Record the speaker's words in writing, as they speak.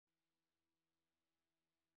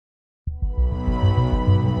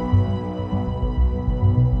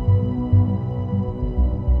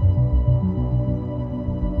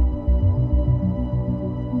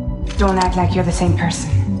Don't act like you're the same person.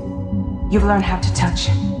 You've learned how to touch,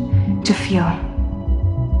 to feel.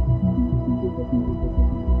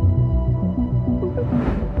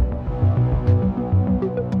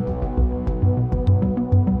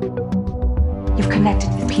 You've connected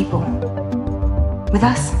with people. With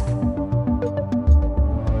us.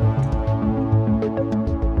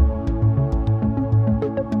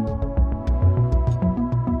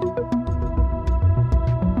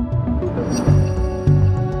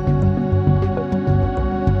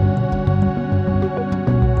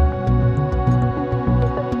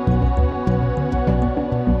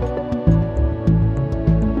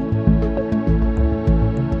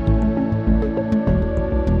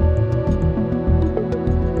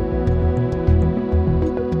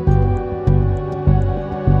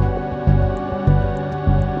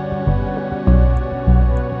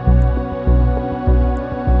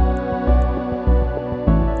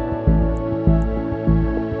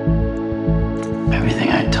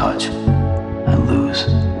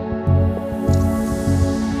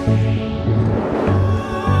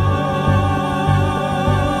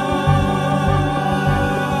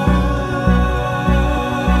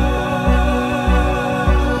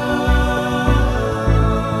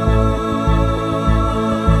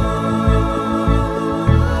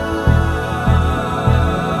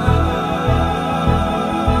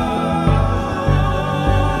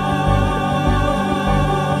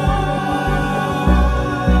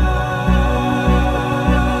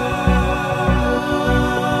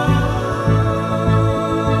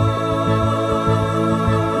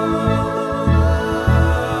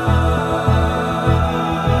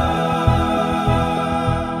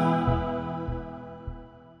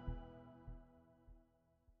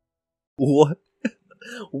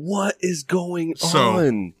 What is going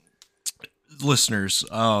on? Listeners,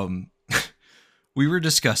 we were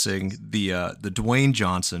discussing the Dwayne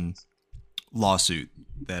Johnson lawsuit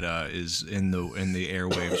that is in the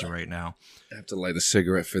airwaves right now. I have to light a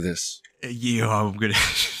cigarette for this. Yeah,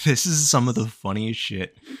 this is some of the funniest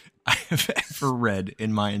shit I have ever read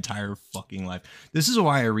in my entire fucking life. This is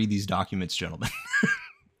why I read these documents, gentlemen.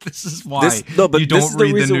 This is why you don't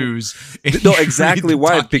read the news. No, exactly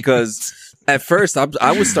why. Because at first I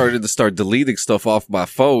was starting to start deleting stuff off my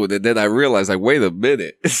phone, and then I realized, like, wait a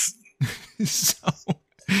minute. So,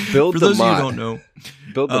 Build for the those mod. of you who don't know,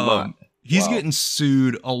 Build the mod. He's getting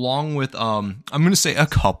sued along with I'm going to say a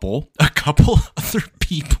couple other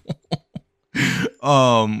people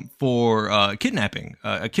for kidnapping,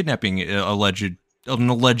 an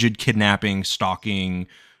alleged kidnapping, stalking,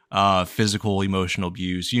 physical, emotional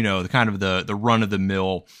abuse, you know, the kind of the run of the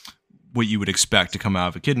mill, what you would expect to come out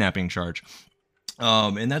of a kidnapping charge.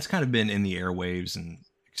 And that's kind of been in the airwaves and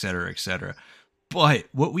et cetera, et cetera. But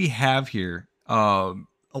what we have here,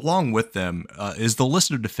 along with them, is the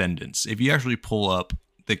list of defendants. If you actually pull up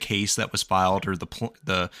the case that was filed, or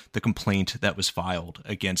the complaint that was filed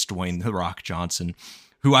against Dwayne "The Rock" Johnson,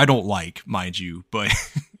 who I don't like, mind you, but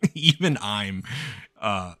even I'm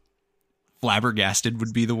flabbergasted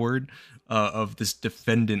would be the word of this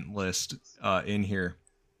defendant list in here.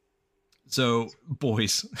 So,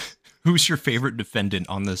 boys, who's your favorite defendant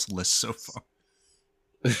on this list so far?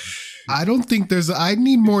 I don't think I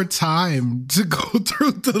need more time to go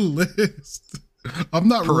through the list. I'm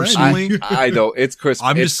not personally. ready. I know it's Chris.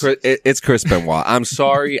 It's Chris Benoit. I'm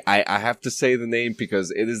sorry. I have to say the name because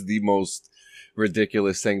it is the most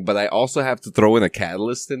ridiculous thing. But I also have to throw in a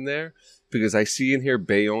catalyst in there because I see in here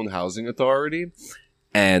Bayonne Housing Authority,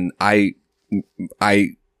 and I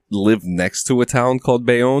live next to a town called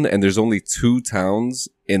Bayonne, and there's only 2 towns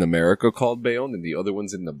in America called Bayonne, and the other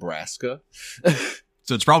one's in Nebraska.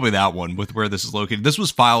 So it's probably that one with where this is located. This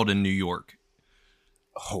was filed in New York.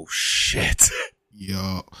 Oh, shit.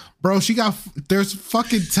 Yo, bro, there's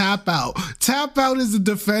fucking Tap Out. Tap Out is a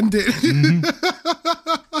defendant.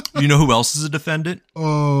 Mm-hmm. You know who else is a defendant?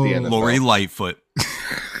 Oh, Lori Lightfoot.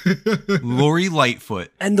 Lori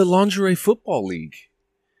Lightfoot. And the Lingerie Football League.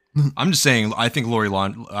 I'm just saying, I think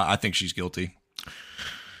I think she's guilty.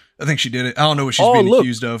 I think she did it. I don't know what she's being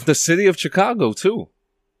accused of. The city of Chicago, too.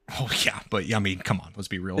 Oh, yeah. But, I mean, come on. Let's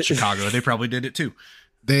be real. Chicago, they probably did it, too.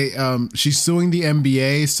 She's suing the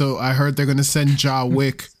NBA, so I heard they're going to send Ja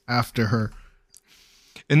Wick after her.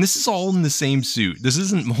 And this is all in the same suit. This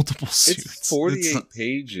isn't multiple suits. It's 48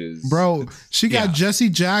 pages. Bro, she got Jesse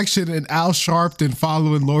Jackson and Al Sharpton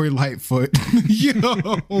following Lori Lightfoot.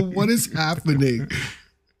 Yo, what is happening?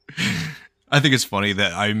 I think it's funny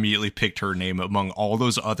that I immediately picked her name among all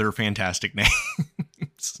those other fantastic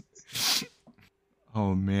names.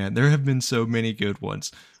 Oh, man. There have been so many good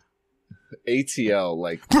ones. ATL,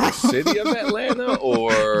 like the city of Atlanta,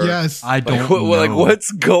 or Yes, I don't know. Like,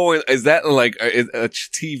 what's going? Is that like a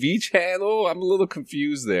TV channel? I'm a little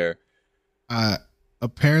confused there.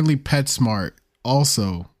 Apparently PetSmart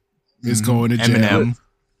also is going to jail. M&M.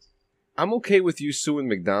 I'm okay with you suing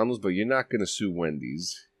McDonald's, but you're not going to sue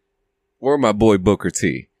Wendy's or my boy Booker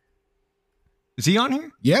T. Is he on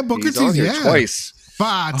here? Yeah, Booker He's on T's, here twice.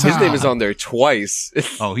 His His name is on there twice.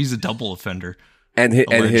 Oh, he's a double offender. and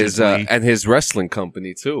Allegedly. his wrestling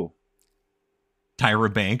company too.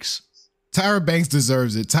 Tyra Banks. Tyra Banks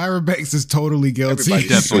deserves it. Tyra Banks is totally guilty.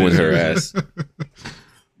 Everybody's suing her ass.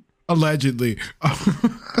 Allegedly.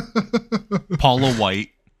 Paula White.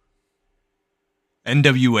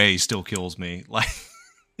 NWA still kills me. Like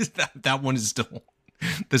that one is still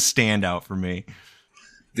the standout for me.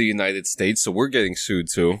 The United States, so we're getting sued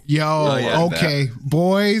too. Yo, yeah, okay.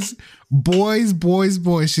 Boys.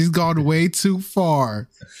 She's gone way too far.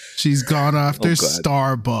 She's gone after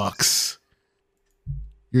Starbucks.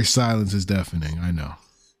 Your silence is deafening, I know.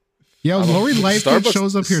 Yo, Lori Lightfoot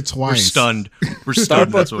shows up here twice. We're stunned. We're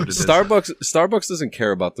stunned. That's what it is. Starbucks doesn't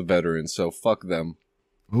care about the veterans, so fuck them.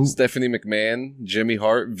 Ooh. Stephanie McMahon, Jimmy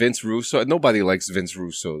Hart, Vince Russo. Nobody likes Vince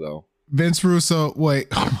Russo though. Vince Russo. Wait.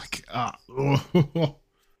 Oh my god.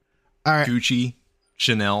 All right. Gucci,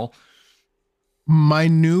 Chanel. My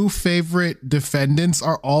new favorite defendants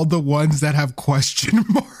are all the ones that have question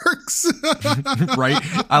marks. Right?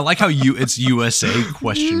 I like how it's USA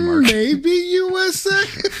question mark. Maybe USA.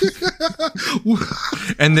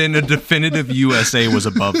 And then a definitive USA was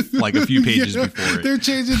above, like a few pages before it. They're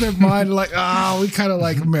changing their mind, like, we kind of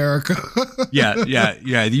like America. Yeah.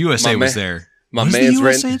 The USA was there. My Was man's the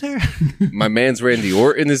USA there? My man's Randy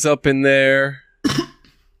Orton is up in there.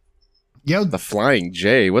 Yo, The Flying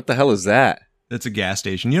J. What the hell is that? That's a gas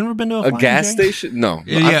station. You never been to A Flying gas J? station? No.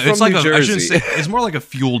 Yeah, I'm it's from like New I shouldn't Jersey. say, it's more like a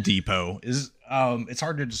fuel depot. It's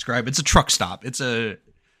hard to describe. It's a truck stop. They're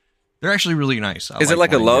actually really nice. Is it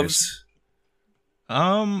like a Flying Love's?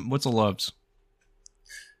 J's. What's a Love's?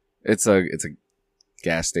 It's a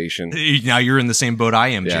gas station. Now you're in the same boat I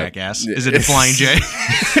am, Yeah. jackass. Is it a Flying J?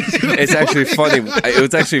 It's actually funny. It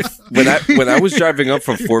was actually when I was driving up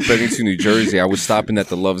from Fort Bennington, New Jersey, I was stopping at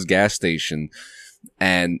the Love's gas station.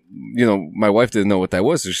 And, my wife didn't know what that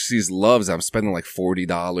was. So she sees Love's. I'm spending like $40,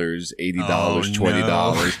 $80,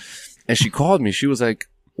 $20. And she called me. She was like,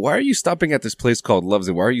 why are you stopping at this place called Love's?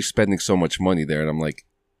 And why are you spending so much money there? And I'm like,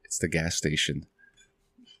 it's the gas station.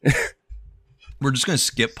 We're just going to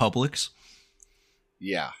skip Publix.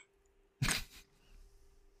 Yeah.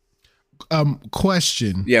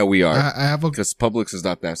 Question. Yeah, we are. I have a. Because Publix is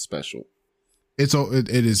not that special. It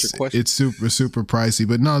is. your question? It's super pricey,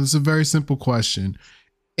 but no, this is a very simple question.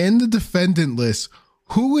 In the defendant list,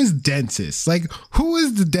 who is dentist? Like, who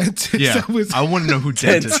is the dentist? Yeah, I want to know who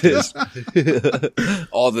dentist is.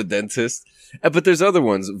 All the dentists. But there's other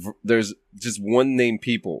ones. There's just one name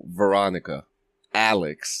people. Veronica,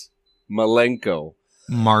 Alex, Malenko,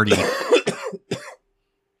 Marty.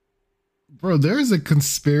 Bro, there is a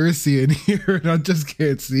conspiracy in here, and I just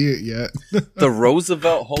can't see it yet. the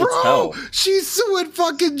Roosevelt Hotel. Bro, she's suing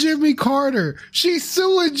fucking Jimmy Carter. She's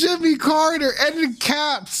suing Jimmy Carter, and in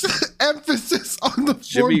caps, emphasis on the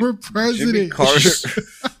former president. Jimmy Carter.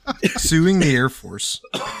 Suing the Air Force.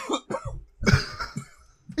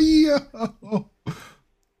 Yo.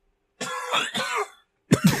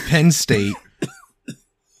 Penn State.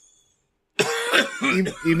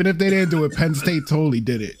 Even if they didn't do it, Penn State totally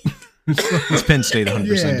did it. It's Penn State 100%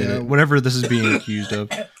 did Yeah. it. Whatever this is being accused of.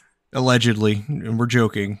 Allegedly. And we're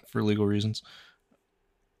joking for legal reasons.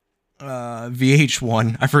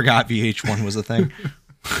 VH1. I forgot VH1 was a thing.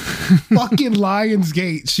 Fucking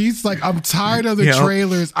Lionsgate. She's like, I'm tired of the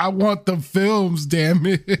trailers. I want the films, damn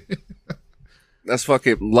it. That's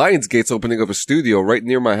fucking Lionsgate's opening up a studio right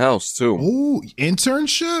near my house too. Ooh,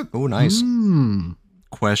 internship? Oh, nice. Mm.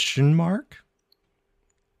 Question mark?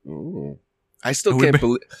 Ooh. I still can't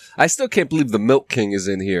believe the Milk King is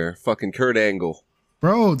in here. Fucking Kurt Angle.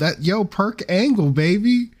 Bro, Perk Angle,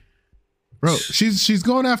 baby. Bro, she's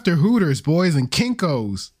going after Hooters, boys, and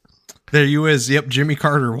Kinkos. There you is. Yep, Jimmy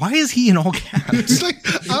Carter. Why is he in all caps? It's like,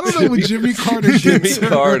 I don't know what Jimmy Carter did.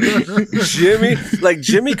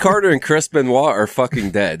 Jimmy Carter and Chris Benoit are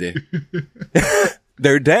fucking dead.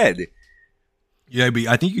 They're dead. Yeah, but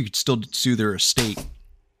I think you could still sue their estate.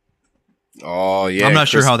 Oh, yeah. I'm not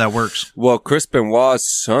sure how that works. Well, Chris Benoit's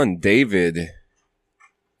son, David,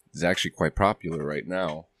 is actually quite popular right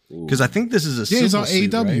now. Because I think this is a Yeah, he's civil on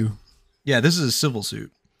suit, AEW. right? Yeah, this is a civil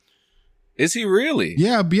suit. Is he really?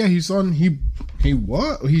 Yeah, he's on. He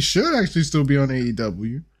what? He should actually still be on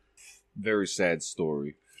AEW. Very sad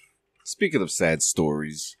story. Speaking of sad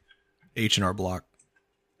stories,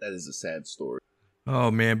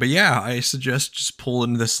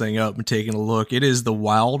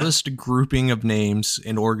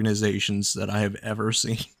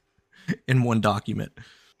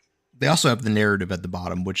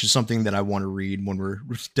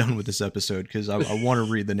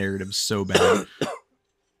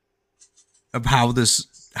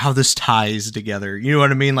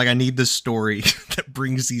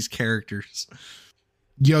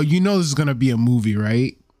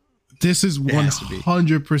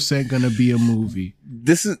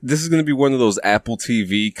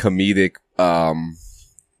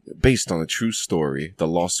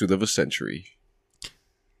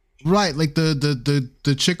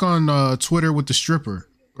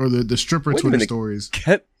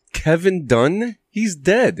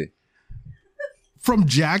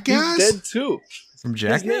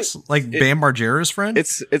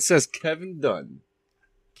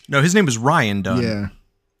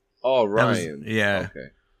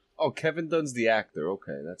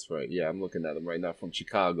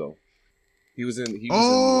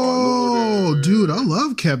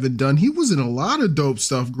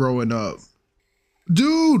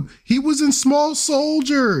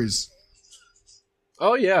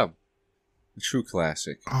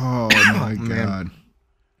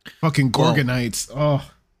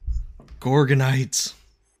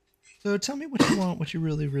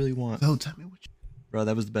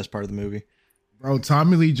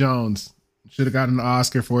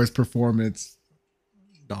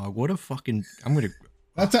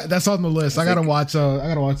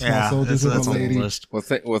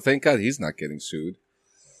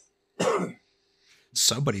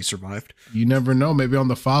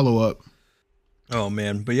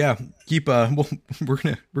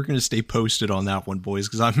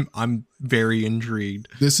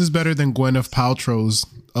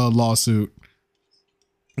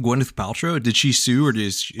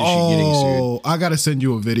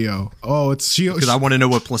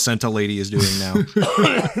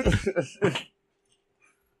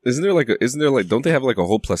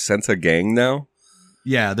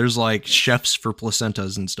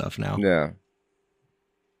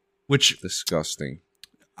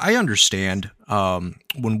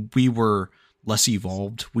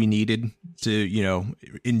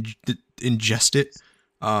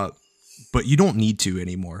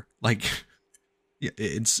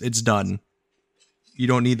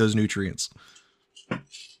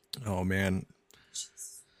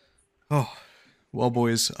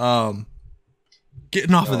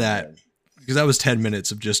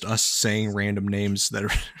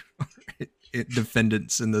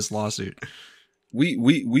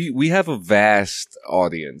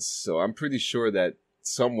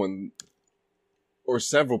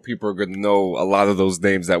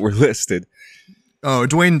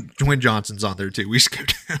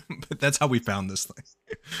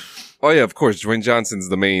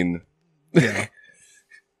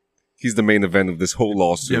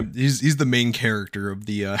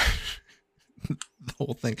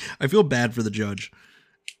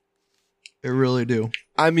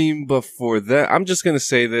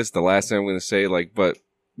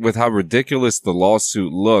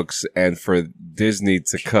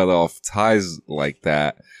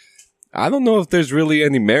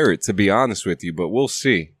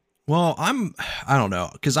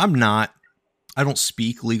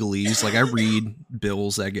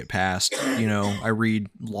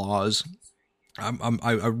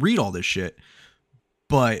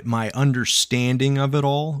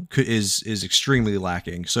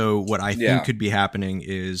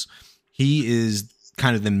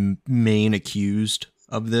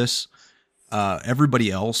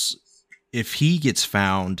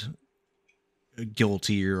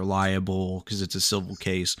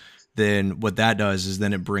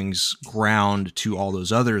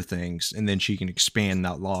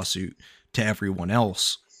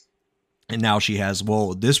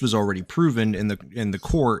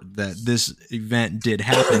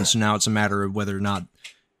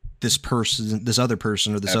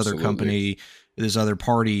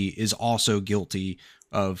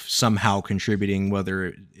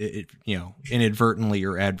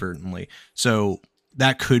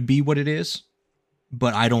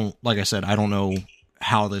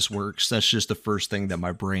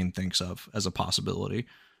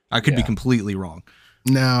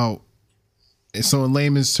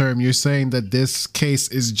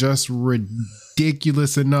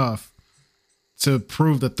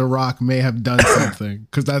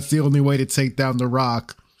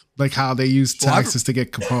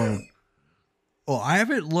 Well, I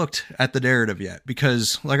haven't looked at the narrative yet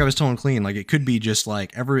because, like I was telling Clean, like it could be just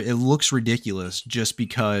like it looks ridiculous just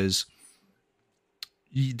because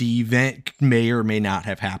the event may or may not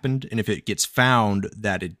have happened. And if it gets found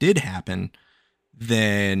that it did happen,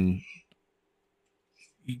 then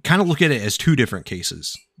you kind of look at it as two different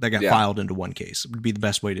cases that got filed into one case. It would be the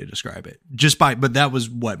best way to describe it. But that was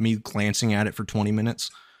me glancing at it for 20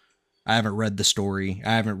 minutes. I haven't read the story.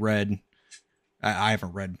 I haven't read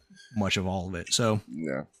much of all of it. So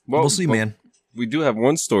yeah, we'll see, man. We do have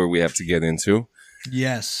one story we have to get into.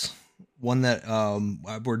 Yes. One that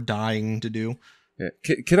we're dying to do.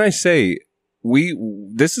 Yeah. Can I say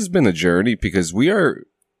this has been a journey because we are,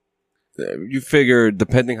 you figure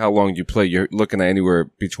depending how long you play, you're looking at anywhere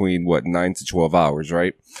between 9 to 12 hours,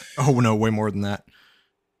 right? Oh no, way more than that.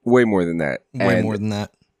 Way more than that. Way more than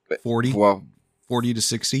that. 40? Well, 40 to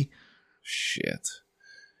 60. Shit.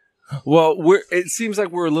 Well, it seems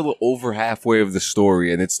like we're a little over halfway of the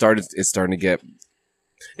story, and it's starting to get,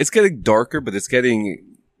 it's getting darker, but it's getting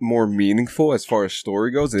more meaningful as far as story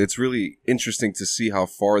goes, and it's really interesting to see how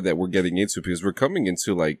far that we're getting into because we're coming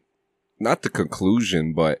into like not the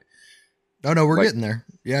conclusion, but we're getting there.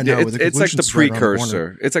 Yeah, no, it's like the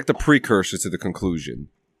precursor. It's like the precursor to the conclusion.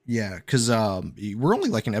 Yeah, because we're only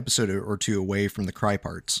like an episode or two away from the cry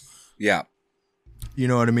parts. Yeah, you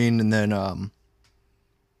know what I mean, and then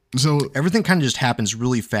so everything kind of just happens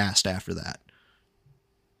really fast after that.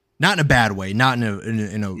 Not in a bad way, not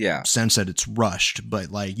in a sense that it's rushed,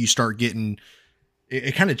 but like you start getting,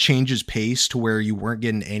 it kind of changes pace to where you weren't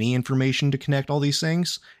getting any information to connect all these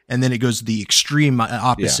things. And then it goes the extreme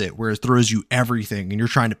opposite where it throws you everything and you're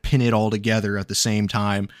trying to pin it all together at the same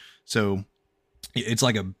time. So it's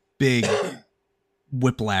like a big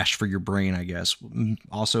whiplash for your brain, I guess.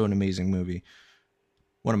 Also an amazing movie.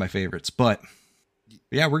 One of my favorites, but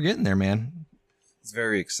yeah, we're getting there, man. It's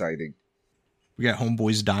very exciting. We got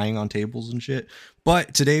homeboys dying on tables and shit.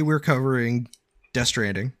 But today we're covering Death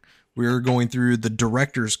Stranding. We're going through the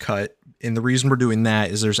director's cut. And the reason we're doing that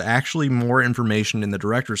is there's actually more information in the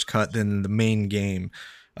director's cut than the main game.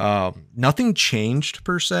 Nothing changed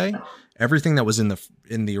per se. Everything that was in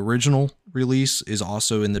the original release is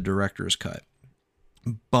also in the director's cut.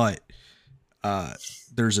 But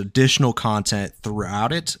there's additional content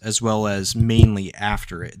throughout it as well as mainly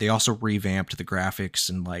after it. They also revamped the graphics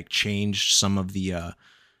and like changed some of the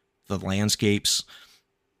landscapes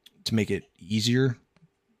to make it easier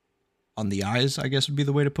on the eyes, I guess would be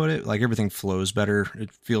the way to put it. Like everything flows better.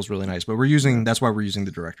 It feels really nice, but that's why we're using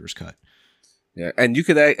the director's cut. Yeah. And you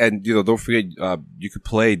could, don't forget, you could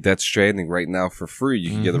play Death Stranding right now for free. You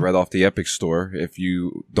can get it right off the Epic Store if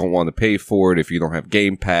you don't want to pay for it. If you don't have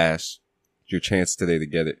Game Pass, your chance today to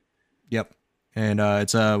get it. Yep. And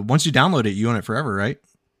it's once you download it, you own it forever, right?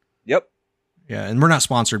 Yep. Yeah, and we're not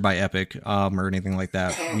sponsored by Epic or anything like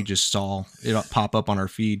that. We just saw it pop up on our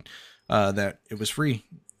feed that it was free.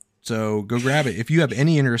 So go grab it. If you have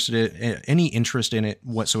any interest in it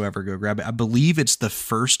whatsoever, go grab it. I believe it's the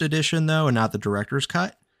first edition though, and not the director's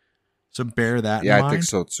cut. So bear that in mind. Yeah, I think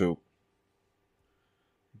so too.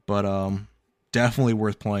 But definitely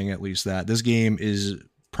worth playing at least that. This game is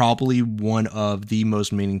probably one of the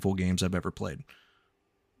most meaningful games I've ever played.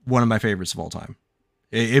 One of my favorites of all time.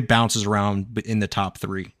 It bounces around in the top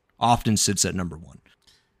 3. Often sits at number 1.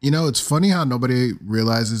 You know, it's funny how nobody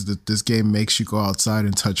realizes that this game makes you go outside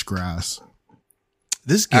and touch grass.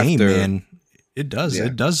 This game, man, it does. Yeah.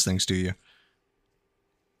 It does things to you.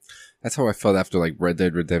 That's how I felt after like Red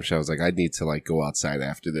Dead Redemption. I was like, I need to like go outside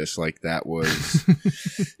after this. Like that was,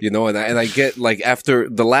 and I get like after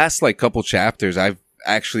the last like couple chapters, I've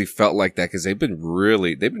actually felt like that because they've been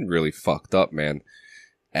really fucked up, man.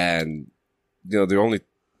 And they're only,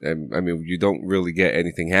 you don't really get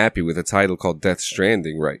anything happy with a title called Death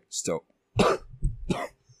Stranding, right? Still,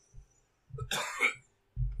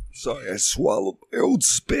 sorry, I swallowed my own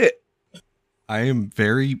spit. I am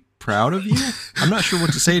very proud of you. I'm not sure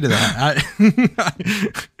what to say to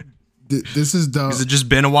that. This is dumb. Has it just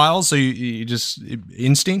been a while? So you just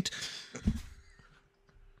instinct?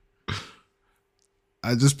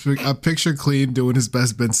 I picture Clean doing his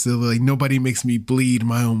best Ben Stiller. Like, nobody makes me bleed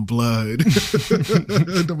my own blood.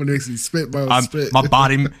 Nobody makes me spit my own spit.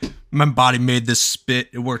 My body made this spit.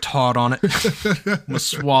 It worked hard on it. I'm gonna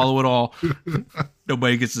swallow it all.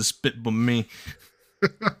 Nobody gets to spit but me.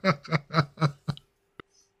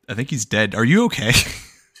 I think he's dead. Are you okay?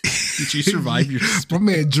 Did you survive your spit?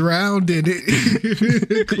 My man drowned in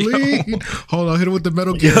it. Clean. Yo. Hold on, hit him with the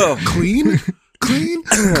metal gear. Yo. Clean.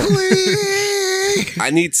 I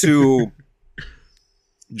need to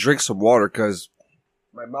drink some water because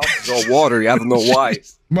My mouth is all watery. I don't know why.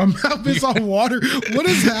 My mouth is on water. What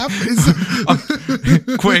is happening?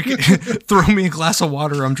 Quick, throw me a glass of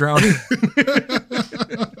water. I'm drowning.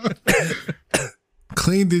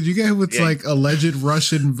 Clean, did you get hit with like alleged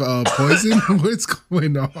Russian poison? What's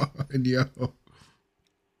going on, yo?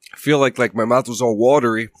 I feel like my mouth was all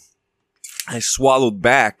watery. I swallowed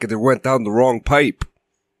back and it went down the wrong pipe.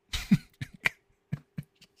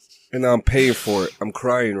 And now I'm paying for it. I'm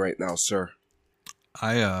crying right now, sir.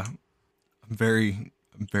 I'm very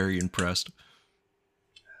impressed.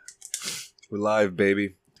 We're live,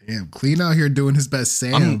 baby. Damn, Clean out here doing his best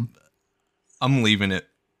Sam. I'm leaving it.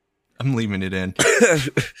 I'm leaving it in.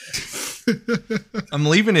 I'm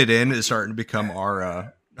leaving it in. It's starting to become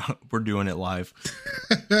our we're doing it live.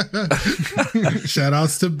 Shout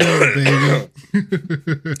outs to Bill, baby.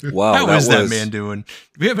 Wow. How is that man doing?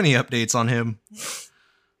 Do we have any updates on him?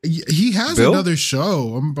 He has Bill? another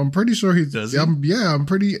show. I'm pretty sure he does. I'm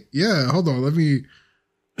pretty. Hold on. Let me.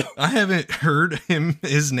 I haven't heard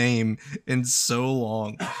his name in so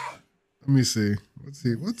long. Let me see.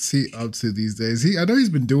 What's he up to these days? I know he's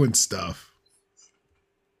been doing stuff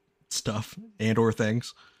and or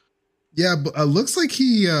things. Yeah, but looks like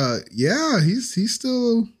he's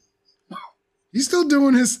still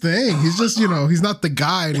doing his thing. He's just, he's not the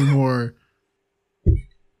guy anymore.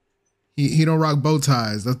 He don't rock bow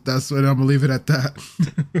ties. That's what I'm gonna leave it at that.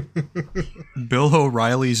 Bill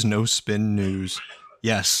O'Reilly's no spin news.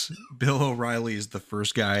 Yes, Bill O'Reilly is the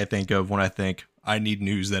first guy I think of when I think I need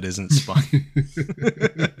news that isn't spun.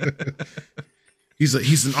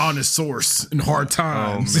 He's an honest source in hard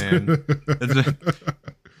times. Oh man.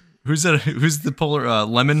 Who's the polar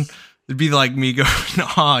Lemon? It'd be like me going,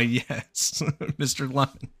 yes, Mr.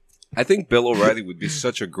 Lemon. I think Bill O'Reilly would be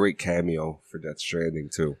such a great cameo for Death Stranding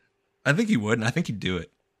too. I think he would, and I think he'd do it.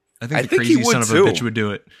 I think the crazy son of too. a bitch would do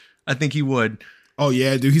it. I think he would. Oh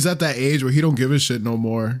yeah, dude, he's at that age where he don't give a shit no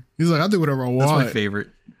more. He's like, I'll do whatever I want. That's my favorite.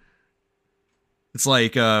 It's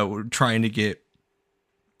like we're trying to get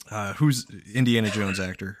who's Indiana Jones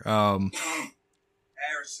actor?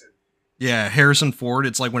 Harrison. Yeah, Harrison Ford.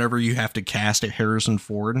 It's like whenever you have to cast a Harrison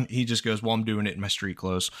Ford, he just goes, well, I'm doing it in my street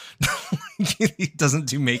clothes. He doesn't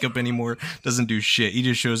do makeup anymore, doesn't do shit. He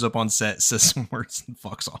just shows up on set, says some words, and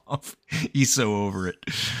fucks off. He's so over it.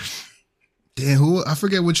 Damn, I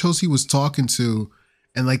forget which host he was talking to.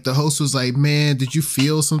 And like the host was like, man, did you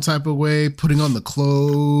feel some type of way putting on the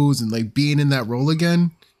clothes and like being in that role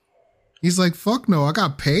again? He's like, fuck no, I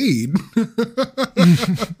got paid.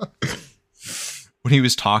 When he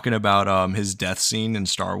was talking about his death scene in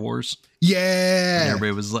Star Wars. Yeah. And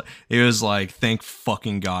everybody was like, thank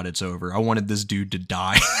fucking God it's over. I wanted this dude to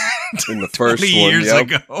die in the first 20 one, years yep.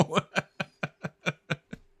 ago.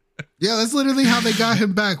 Yeah, that's literally how they got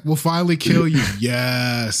him back. We'll finally kill you.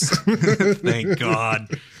 Yes. Thank God.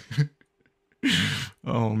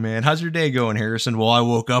 Oh man, how's your day going, Harrison? Well, I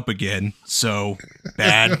woke up again, so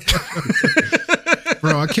bad.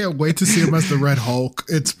 Bro, I can't wait to see him as the Red Hulk.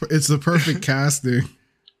 It's the perfect casting.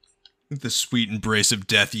 The sweet embrace of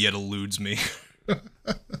death yet eludes me.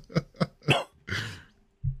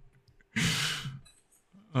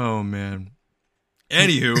 Oh man.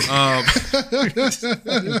 Anywho,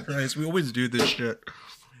 Christ, we always do this shit.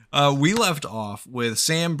 We left off with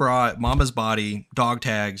Sam brought Mama's body, dog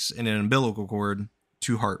tags, and an umbilical cord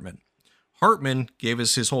to Hartman. Hartman gave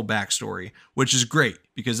us his whole backstory, which is great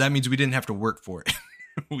because that means we didn't have to work for it.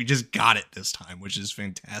 We just got it this time, which is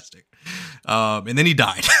fantastic. And then he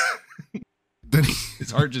died.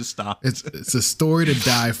 His heart just stopped. It's a story to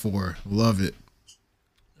die for. Love it.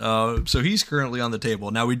 So he's currently on the table.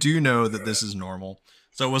 Now we do know that this is normal.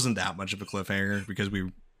 So it wasn't that much of a cliffhanger because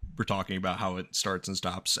we were talking about how it starts and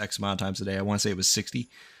stops X amount of times a day. I want to say it was 60.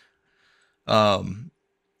 But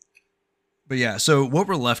yeah, so what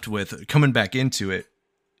we're left with coming back into it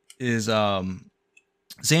is Sam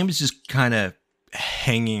is just kind of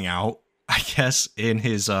hanging out, I guess, in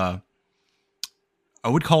his I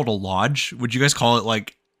would call it a lodge. Would you guys call it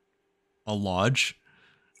like a lodge?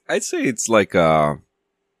 I'd say it's like a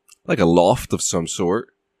loft of some sort.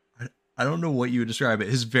 I don't know what you would describe it.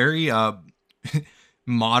 His very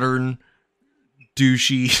modern,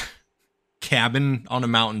 douchey cabin on a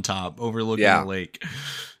mountaintop overlooking the lake.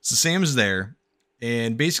 So Sam's there,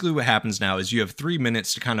 and basically what happens now is you have 3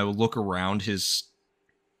 minutes to kind of look around his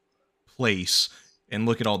place and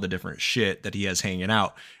look at all the different shit that he has hanging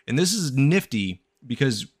out. And this is nifty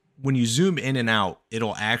because when you zoom in and out,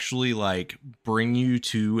 it'll actually like bring you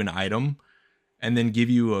to an item and then give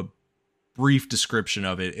you a brief description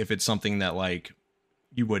of it if it's something that like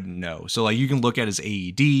you wouldn't know. So like you can look at his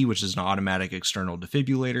AED, which is an automatic external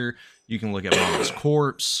defibrillator. You can look at Mama's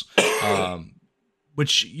corpse.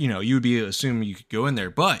 which, you know, you would be assuming you could go in there,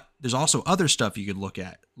 but there's also other stuff you could look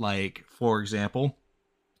at. Like, for example,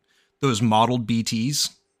 those modeled BTs.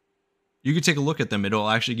 You could take a look at them. It'll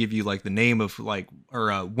actually give you like the name of like,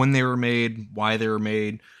 or when they were made, why they were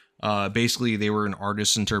made. Basically, they were an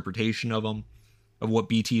artist's interpretation of them, of what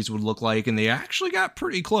BTs would look like, and they actually got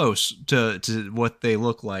pretty close to what they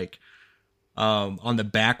look like. On the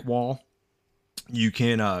back wall, you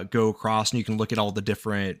can go across and you can look at all the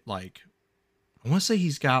different, like, I want to say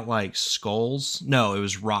he's got like skulls. No, it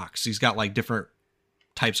was rocks. He's got like different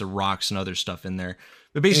types of rocks and other stuff in there.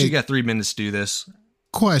 But basically, you got 3 minutes to do this.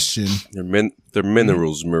 Question. They're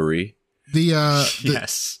minerals, Marie.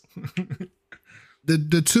 Yes.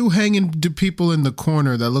 The two hanging people in the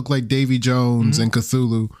corner that look like Davy Jones and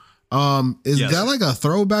Cthulhu. Is that like a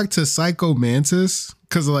throwback to Psycho Mantis?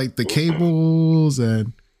 Because of like the cables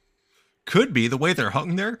and could be the way they're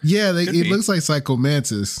hung there. Yeah, it looks like Psycho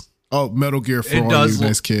Mantis. Oh, Metal Gear for all you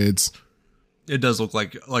nice kids. It does look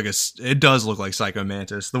like it does look like Psycho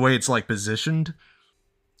Mantis the way it's like positioned.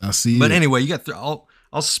 I see. But anyway, you got.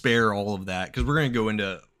 I'll spare all of that because we're gonna go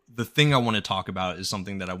into the thing I want to talk about is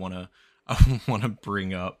something that I want to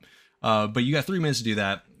bring up. But you got 3 minutes to do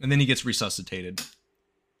that, and then he gets resuscitated.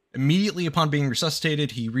 Immediately upon being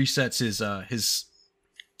resuscitated, he resets his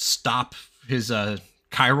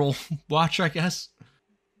chiral watch, I guess,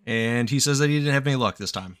 and he says that he didn't have any luck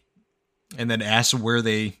this time, and then asks where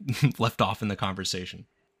they left off in the conversation.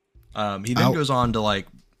 He then goes on to like,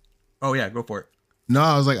 oh yeah, go for it. No,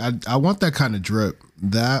 I was like, I want that kind of drip.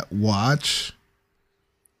 That watch.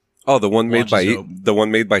 Oh, the one made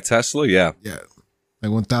by Tesla, yeah,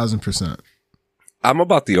 like 1,000%. I'm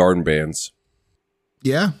about the armbands.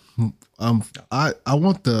 Yeah, I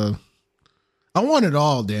want it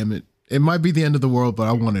all. Damn it! It might be the end of the world, but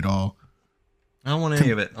I want it all. I don't want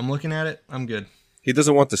any of it. I'm looking at it. I'm good. He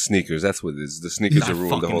doesn't want the sneakers. That's what it is. The sneakers have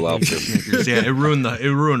ruined the whole outfit. Sneakers. Yeah, it ruined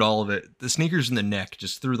all of it. The sneakers and the neck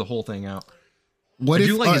just threw the whole thing out. I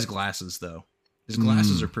do like his glasses though. His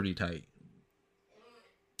glasses are pretty tight.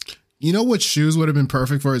 You know what shoes would have been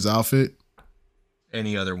perfect for his outfit?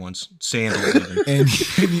 Any other ones? Sandals even.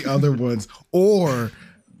 Any other ones. Or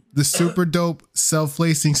the super dope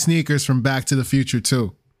self-lacing sneakers from Back to the Future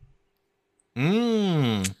 2.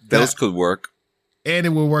 Those could work. And it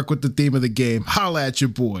will work with the theme of the game. Holla at your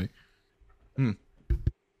boy.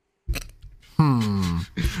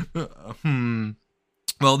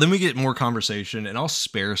 Well, then we get more conversation, and I'll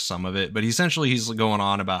spare some of it. But essentially, he's going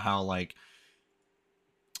on about how like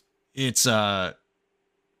it's not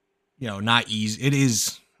easy. It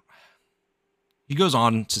is. He goes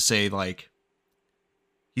on to say like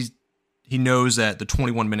he knows that the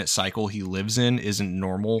 21-minute cycle he lives in isn't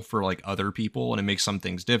normal for like other people, and it makes some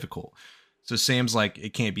things difficult. So Sam's like,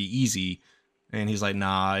 it can't be easy, and he's like,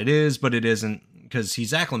 nah, it is, but it isn't, because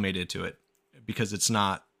he's acclimated to it, because it's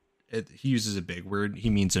not. He uses a big word. He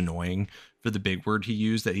means annoying for the big word he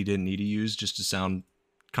used that he didn't need to use just to sound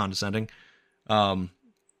condescending. But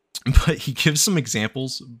he gives some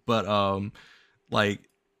examples, but like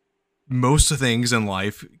most things in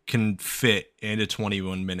life can fit into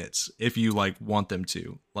 21 minutes if you like want them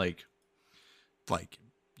to. Like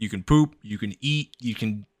you can poop, you can eat, you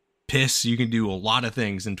can piss, you can do a lot of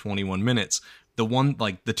things in 21 minutes.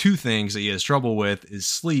 The two things that he has trouble with is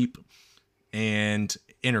sleep and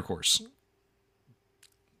intercourse.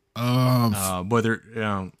 So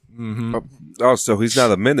he's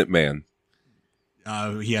not a minute man.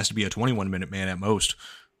 He has to be a 21-minute man at most.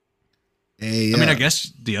 I mean, I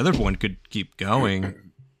guess the other one could keep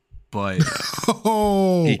going, but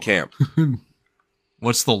he can't.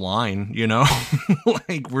 What's the line? You know,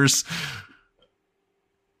 like where's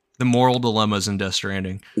the moral dilemmas in Death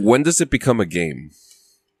Stranding? When does it become a game?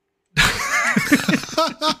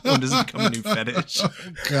 When does it become a new fetish? Oh,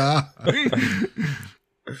 God.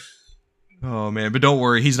 Oh man, but don't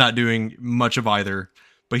worry, he's not doing much of either.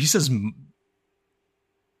 But he says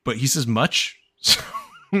much.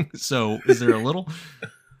 So is there a little?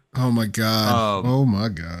 Oh my God. Oh my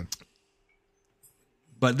God.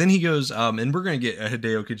 But then he goes, and we're gonna get a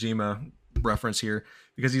Hideo Kojima reference here,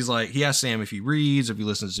 because he's like, he asks Sam if he reads, if he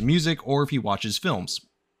listens to music, or if he watches films.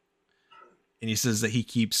 And he says that he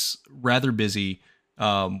keeps rather busy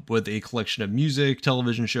with a collection of music,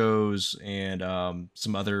 television shows, and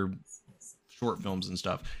some other short films and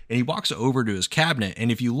stuff. And he walks over to his cabinet,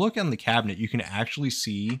 and if you look on the cabinet, you can actually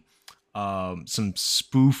see some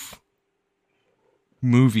spoof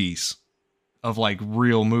movies of like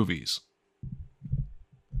real movies.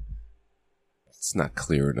 It's not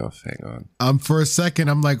clear enough. Hang on. For a second,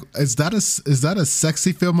 I'm like, is that a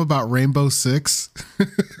sexy film about Rainbow Six?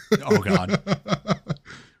 Oh God.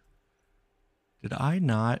 Did I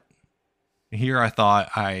not? Here I thought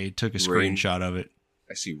I took a Rain. screenshot of it.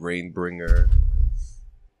 I see Rainbringer.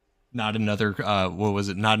 Not another, what was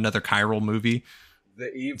it? Not another chiral movie.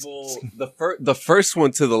 The first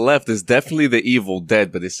one to the left is definitely The Evil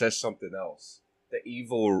Dead, but it says something else. The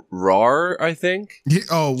Evil Rar, I think. Yeah,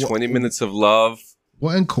 20 Minutes of Love.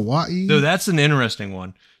 What in Kauai? So that's an interesting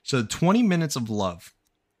one. So 20 Minutes of Love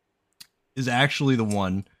is actually the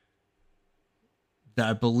one that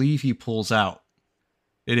I believe he pulls out.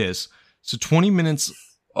 It is. So 20 minutes.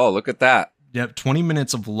 Oh, look at that. Yep. 20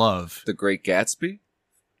 Minutes of Love. The Great Gatsby?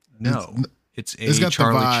 No. It's got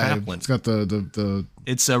Charlie the vibe. Chaplin. It's got the.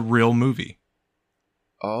 It's a real movie.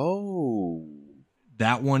 Oh.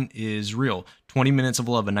 That one is real. 20 Minutes of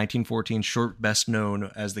Love, a 1914 short best known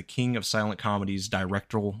as the king of silent comedies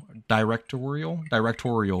directorial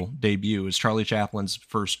debut. Is Charlie Chaplin's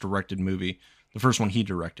first directed movie. The first one he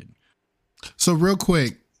directed. So real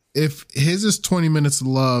quick, if his is 20 Minutes of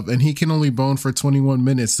Love and he can only bone for 21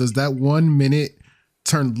 minutes, does that 1 minute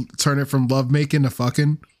turn it from love making to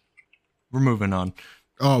fucking? We're moving on.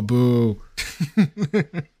 Oh, boo.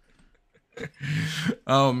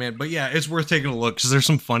 Oh man, but yeah, it's worth taking a look because there's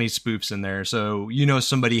some funny spoofs in there. So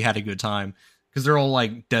somebody had a good time because they're all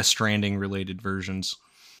like Death Stranding related versions.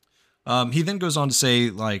 He then goes on to say,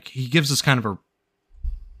 like, he gives us kind of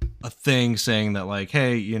a thing saying that, like,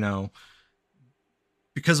 hey,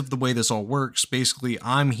 because of the way this all works, basically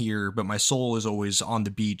I'm here, but my soul is always on the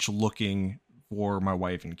beach looking for my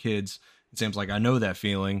wife and kids. It seems like I know that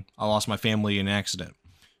feeling. I lost my family in an accident.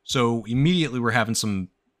 So immediately we're having some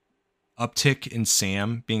uptick in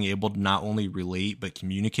Sam being able to not only relate but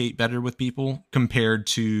communicate better with people compared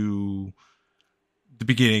to the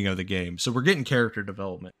beginning of the game. So we're getting character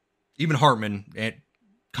development. Even Hartman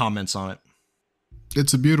comments on it.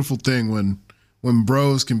 It's a beautiful thing when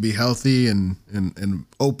bros can be healthy and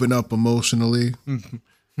open up emotionally.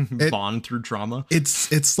 Bond through trauma.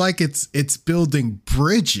 It's like it's building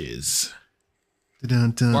bridges.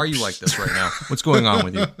 Dun-dun-dun. Why are you like this right now? What's going on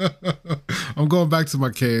with you? I'm going back to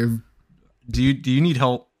my cave. Do you need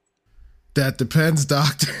help? That depends,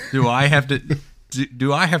 doctor. Do I have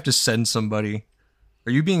to send somebody?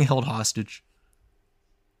 Are you being held hostage?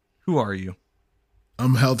 Who are you?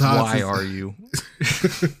 I'm held hostage. Why are you?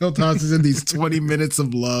 Held hostage in these 20 minutes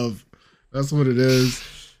of love. That's what it is.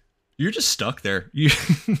 You're just stuck there. You're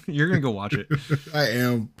going to go watch it. I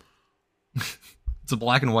am. It's a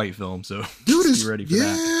black and white film, so dude, be ready for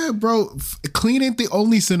that. Yeah, bro. Clean ain't the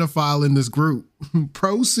only cinephile in this group.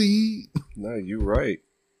 Proceed. No, you're right.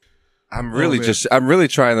 I'm really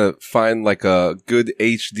trying to find like a good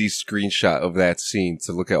HD screenshot of that scene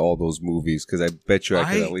to look at all those movies because I bet you I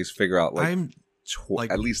can at least figure out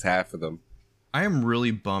at least half of them. I am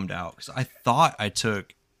really bummed out because I thought I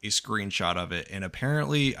took a screenshot of it and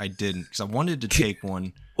apparently I didn't because I wanted to take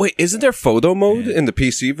one. Wait, isn't there photo mode in the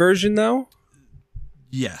PC version now?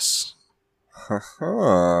 Yes.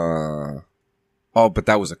 Oh, but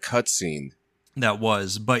that was a cutscene. That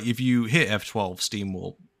was, but if you hit F12, Steam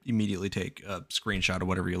will immediately take a screenshot of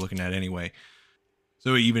whatever you're looking at anyway.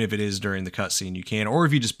 So even if it is during the cutscene, you can, or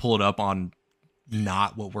if you just pull it up on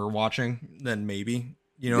not what we're watching, then maybe.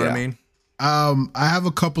 You know what I mean? I have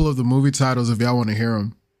a couple of the movie titles if y'all want to hear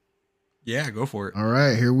them. Yeah, go for it. All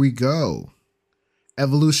right, here we go.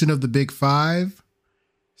 Evolution of the Big Five.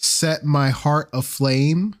 Set My Heart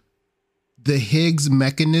Aflame. The Higgs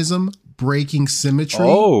Mechanism, Breaking Symmetry.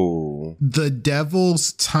 Oh. The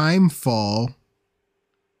Devil's Timefall.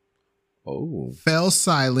 Oh. Fell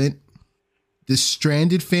Silent. The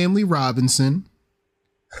Stranded Family Robinson.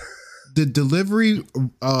 The Delivery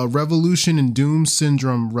Revolution and Doom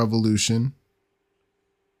Syndrome Revolution.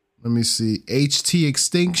 Let me see. HT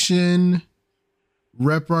Extinction.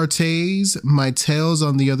 Repartees. My Tales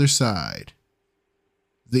on the Other Side.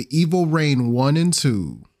 The Evil Reign 1 and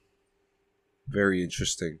 2. Very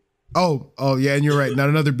interesting. Oh, yeah, and you're right. Not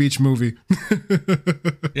another beach movie.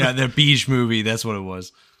 Yeah, the beach movie. That's what it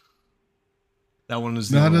was. That one was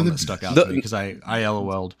the only one that stuck out to me because I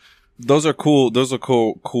LOL'd. Those are cool. Those are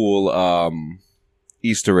cool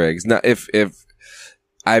Easter eggs. Now, if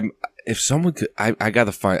someone could, I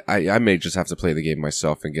gotta find. I may just have to play the game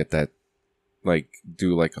myself and get that, like,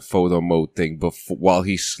 do like a photo mode thing while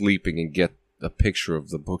he's sleeping and get a picture of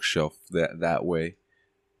the bookshelf that way.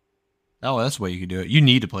 Oh, that's the way you can do it. You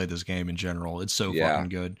need to play this game in general. It's so fucking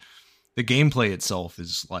good. The gameplay itself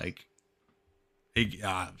is like,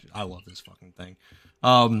 I love this fucking thing.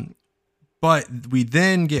 But we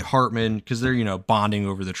then get Hartman because they're, bonding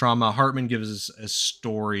over the trauma. Hartman gives us a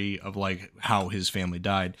story of like how his family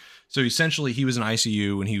died. So essentially he was in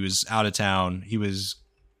ICU when he was out of town. He was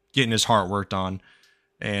getting his heart worked on.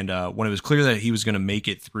 And when it was clear that he was going to make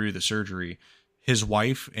it through the surgery, his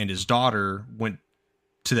wife and his daughter went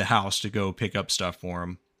to the house to go pick up stuff for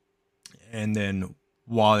him. And then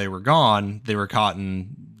while they were gone, they were caught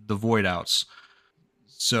in the void outs.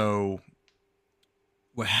 So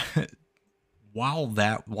while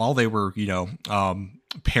they were,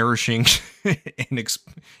 perishing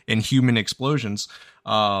in human explosions,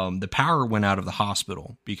 the power went out of the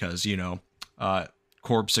hospital because,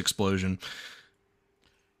 corpse explosion.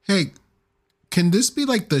 Hey, can this be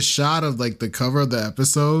like the shot of like the cover of the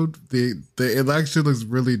episode? It actually looks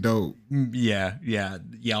really dope. Yeah.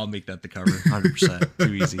 I'll make that the cover. 100%.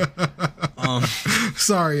 Too easy.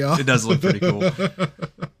 Sorry, y'all. It does look pretty cool.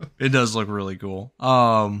 It does look really cool.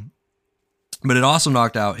 But it also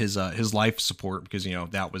knocked out his life support because,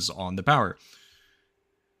 that was on the power.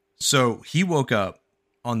 So he woke up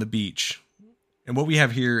on the beach. And what we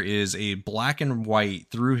have here is a black and white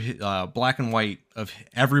of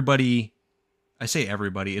everybody. I say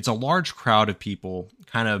everybody. It's a large crowd of people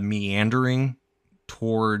kind of meandering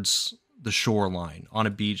towards the shoreline on a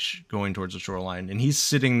beach going towards the shoreline. And he's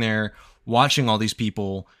sitting there watching all these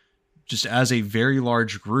people just as a very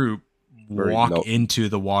large group walk into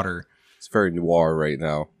the water. It's very noir right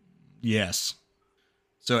now. Yes.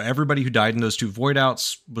 So everybody who died in those two void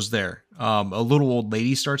outs was there. A little old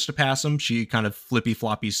lady starts to pass him. She kind of flippy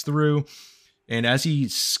floppies through. And as he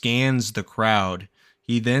scans the crowd,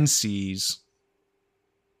 he then sees...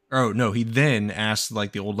 Oh, no, he then asks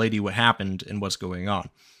like the old lady what happened and what's going on.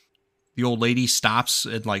 The old lady stops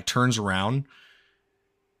and like turns around.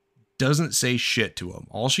 Doesn't say shit to him.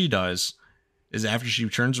 All she does is after she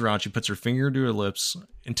turns around, she puts her finger to her lips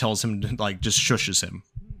and tells him to like just shushes him.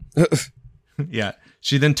 Yeah.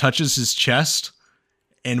 She then touches his chest.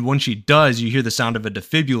 And when she does, you hear the sound of a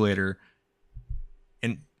defibrillator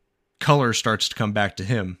and color starts to come back to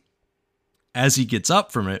him. As he gets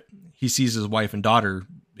up from it, he sees his wife and daughter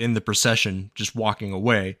in the procession just walking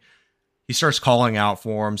away. He starts calling out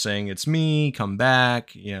for him, saying, "It's me, come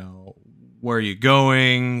back, where are you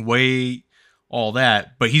going? Wait," all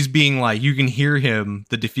that. But he's being like, you can hear him,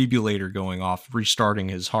 the defibrillator going off, restarting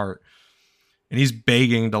his heart. And he's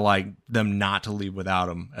begging to like them not to leave without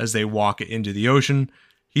him. As they walk into the ocean,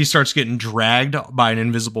 he starts getting dragged by an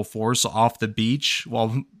invisible force off the beach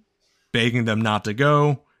while begging them not to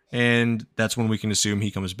go. And that's when we can assume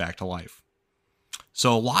he comes back to life.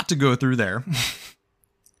 So a lot to go through there.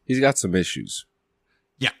 He's got some issues.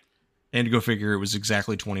 Yeah. And to go figure, it was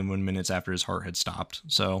exactly 21 minutes after his heart had stopped.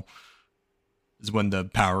 So is when the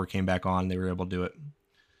power came back on. They were able to do it.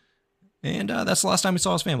 And that's the last time he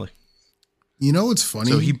saw his family. You know what's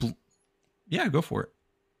funny? So yeah, go for it.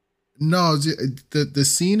 No, the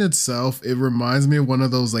scene itself, it reminds me of one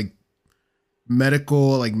of those like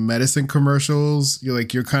medical, like medicine commercials.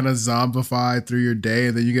 You're kind of zombified through your day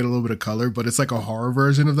and then you get a little bit of color, but it's like a horror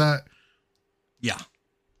version of that. Yeah.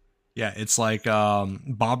 Yeah. It's like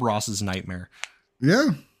Bob Ross's Nightmare.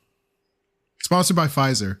 Yeah. Sponsored by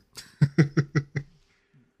Pfizer. You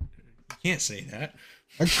can't say that.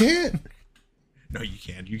 I can't. No, you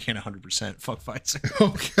can't. You can't 100%. Fuck Pfizer.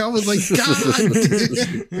 Okay, I was like, God,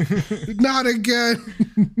 not again.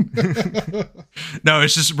 No,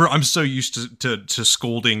 it's just I'm so used to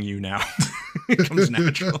scolding you now. It comes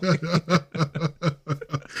naturally.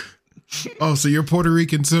 Oh, so you're Puerto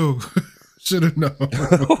Rican too? Should have known.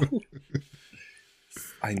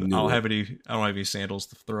 I knew. I don't have any sandals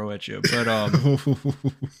to throw at you, but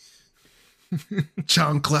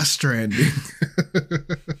Chancla Stranding.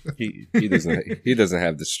 He doesn't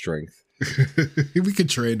have the strength. We could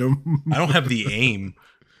train him. I don't have the aim.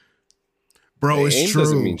 Bro, it's aim true.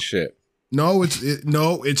 Doesn't mean shit. No,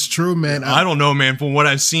 it's true, man. I don't know, man. From what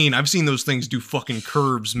I've seen those things do fucking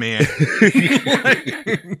curves, man.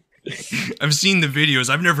 I've seen the videos.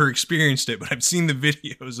 I've never experienced it, but I've seen the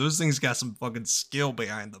videos. Those things got some fucking skill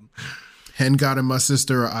behind them. Hengad and my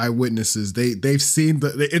sister are eyewitnesses. They've seen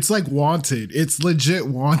it's like Wanted. It's legit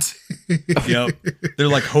Wanted. Yep. They're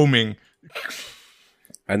like homing.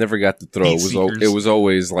 I never got to throw. It was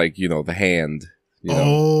always like, the hand.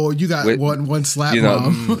 You got one slap,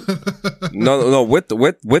 mom. No, with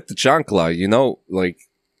the chancla, like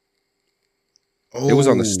it was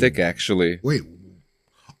on the stick actually. Wait.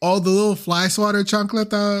 Oh, the little fly swatter chancla,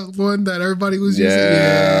 the one that everybody was using?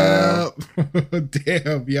 Yeah.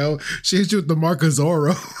 Damn, yo. She hit you with the mark of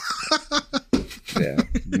Zorro. Yeah.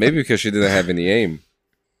 Maybe because she didn't have any aim.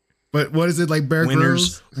 But what is it, like Bear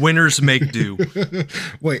Grylls? Winners make do.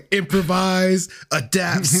 Wait, improvise,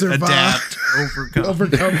 adapt, survive. Adapt,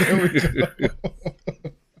 overcome. There we go.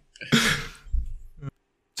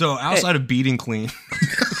 So outside of beating clean.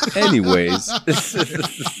 Anyways,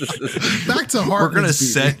 back to we're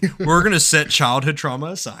gonna set childhood trauma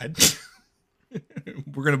aside.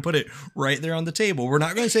 We're gonna put it right there on the table. We're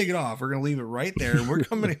not gonna take it off. We're gonna leave it right there. We're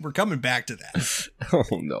coming back to that. Oh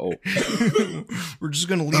no. We're just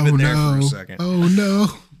gonna leave it there for a second. Oh no.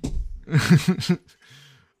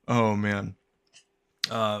 Oh man.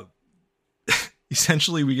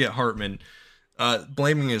 Essentially we get Hartman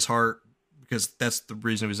blaming his heart because that's the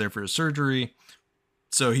reason he was there for his surgery.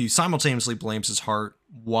 So he simultaneously blames his heart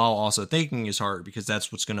while also thanking his heart because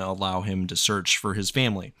that's what's going to allow him to search for his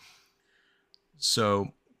family.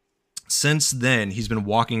 So since then, he's been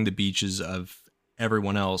walking the beaches of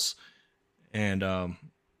everyone else. And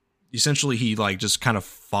essentially, he like just kind of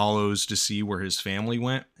follows to see where his family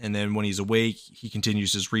went. And then when he's awake, he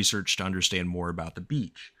continues his research to understand more about the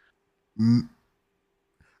beach.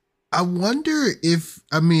 I wonder if,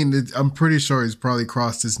 I'm pretty sure he's probably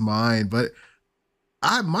crossed his mind, but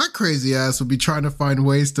my crazy ass would be trying to find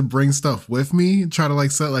ways to bring stuff with me and try to like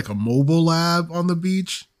set like a mobile lab on the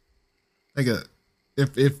beach. Like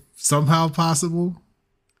if somehow possible.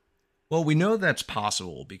 Well, we know that's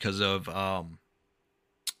possible because of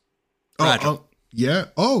Fragile. Yeah.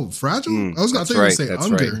 Oh, Fragile? I was going to say that's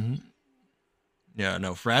Unger. Right. Mm-hmm. Yeah,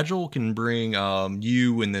 no, Fragile can bring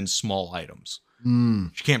you and then small items.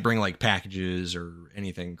 She can't bring like packages or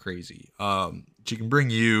anything crazy. She can bring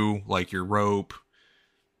you like your rope,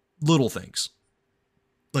 little things,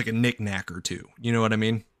 like a knick-knack or two. You know what I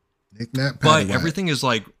mean? Knick-knack, but everything is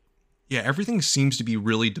like, yeah, everything seems to be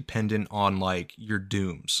really dependent on like your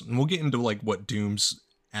dooms. And we'll get into like what dooms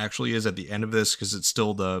actually is at the end of this because it's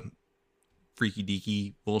still the freaky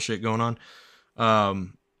deaky bullshit going on.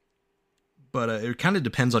 But it kind of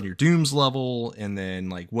depends on your dooms level and then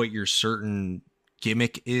like what your certain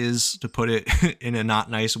gimmick is, to put it in a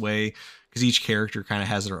not nice way, because each character kind of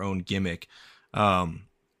has their own gimmick. So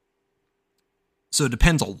it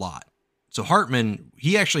depends a lot. So Hartman,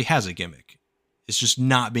 he actually has a gimmick. It's just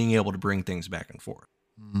not being able to bring things back and forth.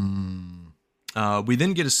 We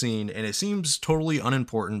then get a scene, and it seems totally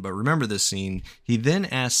unimportant, but remember this scene. He then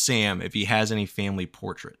asks Sam if he has any family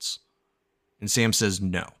portraits. And Sam says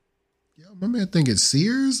no. Yeah, my man think it's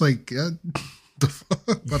Sears? Like, the fuck?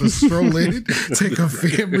 About to stroll in, take a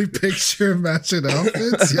family picture, matching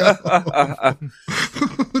outfits? Yo.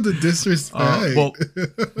 The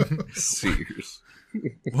disrespect. Sears.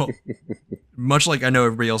 Well, much like I know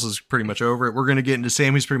everybody else is pretty much over it, we're going to get into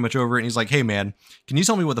Sam. He's pretty much over it. And he's like, hey, man, can you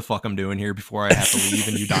tell me what the fuck I'm doing here before I have to leave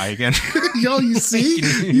and you die again? Yo, you see?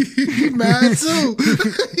 You mad too.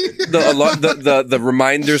 The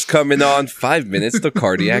reminder's coming on. 5 minutes to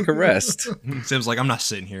cardiac arrest. Sam's like, I'm not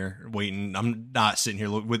sitting here waiting. I'm not sitting here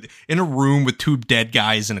in a room with two dead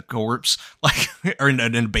guys and a corpse, like, or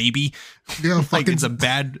and a baby. Yeah, like it's a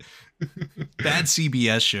bad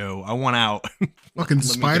CBS show. I want out. Fucking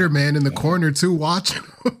Spider-Man in the corner too, watching.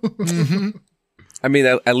 Mm-hmm. I mean,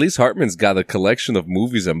 at least Hartman's got a collection of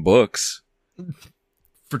movies and books.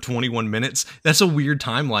 For 21 minutes. That's a weird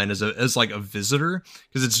timeline as like a visitor,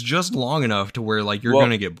 because it's just long enough to where like you're going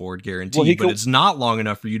to get bored guaranteed, but it's not long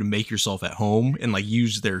enough for you to make yourself at home and like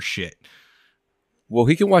use their shit. Well,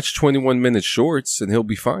 he can watch 21-minute shorts and he'll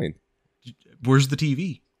be fine. Where's the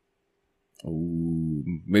TV? Ooh,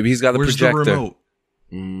 maybe he's got a Where's projector. The remote?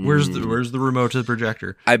 Where's the remote to the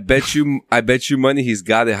projector? I bet you money he's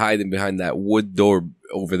got it hiding behind that wood door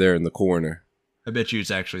over there in the corner. I bet you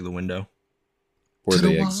it's actually the window where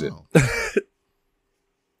they exit.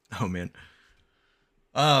 Oh man.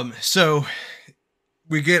 So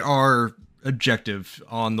we get our objective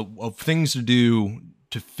of things to do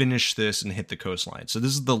to finish this and hit the coastline. So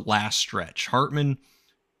this is the last stretch. Hartman,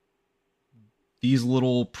 these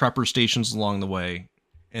little prepper stations along the way,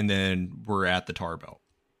 and then we're at the tar belt.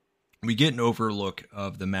 We get an overlook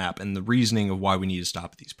of the map and the reasoning of why we need to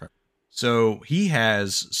stop at these preppers. So he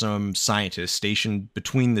has some scientists stationed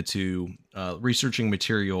between the two, researching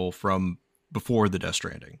material from before the Death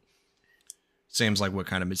Stranding. Sam's like, what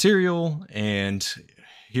kind of material? And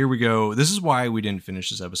here we go. This is why we didn't finish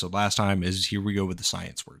this episode last time, is here we go with the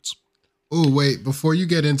science words. Oh, wait, before you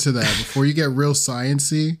get into that, before you get real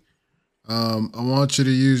sciencey, I want you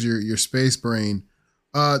to use your space brain.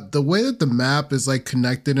 The way that the map is like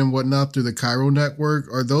connected and whatnot through the chiral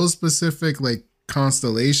network, are those specific like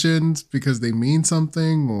constellations because they mean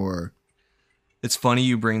something, or? It's funny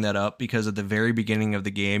you bring that up because at the very beginning of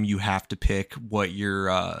the game, you have to pick what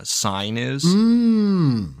your sign is.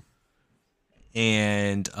 And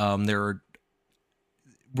we're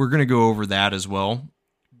going to go over that as well.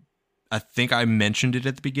 I think I mentioned it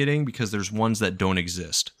at the beginning because there's ones that don't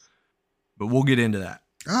exist, but we'll get into that.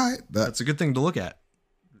 All right. That's a good thing to look at.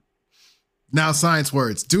 Now science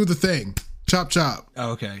words. Do the thing. Chop, chop.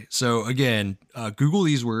 Okay. So again, Google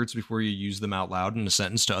these words before you use them out loud in a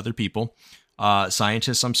sentence to other people.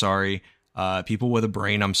 Scientists, I'm sorry. People with a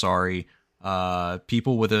brain, I'm sorry.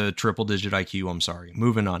 People with a triple-digit IQ, I'm sorry.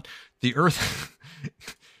 Moving on. The Earth,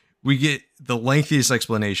 we get the lengthiest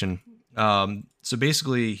explanation. So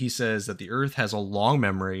basically, he says that the Earth has a long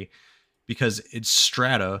memory because its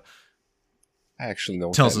strata I actually know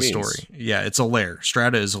what tells that a means. story. Yeah, it's a layer.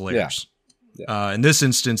 Strata is a layers. Yeah. In this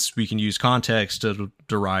instance, we can use context to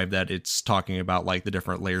derive that it's talking about like the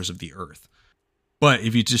different layers of the Earth. But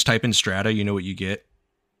if you just type in strata, you know what you get?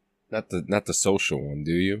 Not the social one,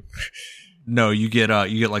 do you? No, you get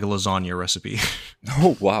like a lasagna recipe.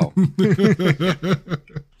 Oh wow.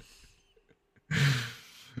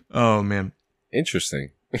 Oh man,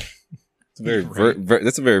 Interesting. It's a very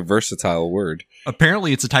that's a very versatile word.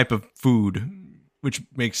 apparently it's a type of food, which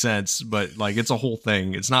makes sense, but like it's a whole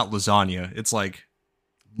thing. It's not lasagna. It's like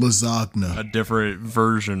a Lasagna. different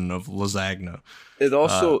version of lasagna. It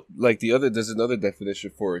also there's another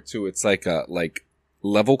definition for it too. It's like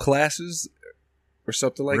level classes or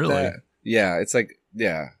something like Really? that. Yeah, it's like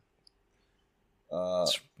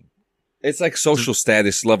it's like social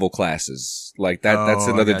status level classes. Like that. That's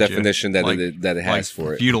Oh, I another gotcha. definition that Like- it has Like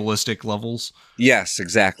for it. feudalistic levels, Yes,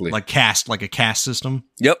 exactly. like a caste system.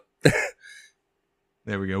 Yep.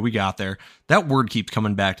 There we go. We got there. That word keeps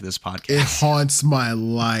coming back to this It podcast. haunts my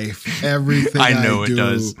life. Everything I know do. it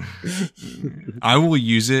does. I will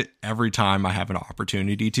use it every time I have an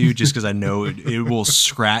opportunity to, just because I know it will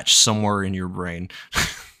scratch somewhere in your brain.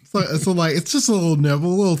 So like it's just a little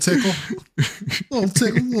nibble, a little tickle,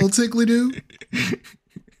 little tickly do.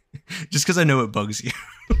 Just because I know it bugs you.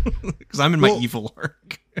 Because I'm in my Well- evil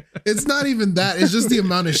arc. It's not even that. It's just the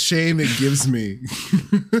amount of shame it gives me.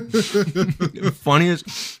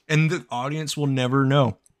 Funniest, and the audience will never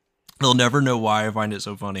know. They'll never know why I find it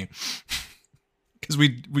so funny. Because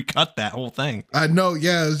we cut that whole thing. I know.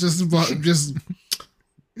 Yeah, it's just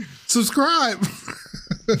subscribe.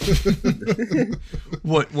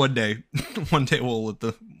 One day we'll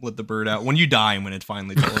let the bird out. When you die, I'm gonna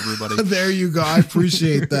finally tell everybody. There you go. I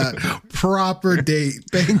appreciate that. Proper date.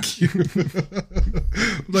 Thank you.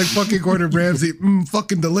 Like fucking Gordon Ramsay.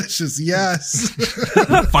 Fucking delicious. Yes.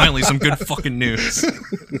 Finally, some good fucking news.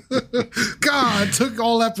 God, took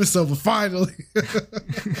all episode, but finally.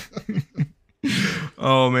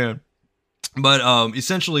 Oh man. But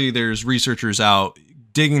essentially there's researchers out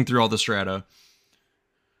digging through all the strata.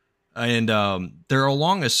 And they're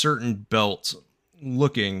along a certain belt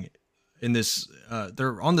looking in this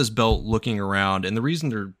they're on this belt looking around, and the reason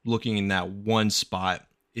they're looking in that one spot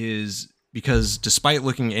is because despite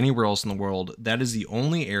looking anywhere else in the world, that is the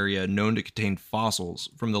only area known to contain fossils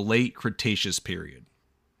from the late Cretaceous period,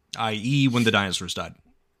 i.e. when the dinosaurs died.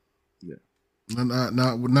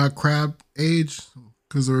 Not crab age,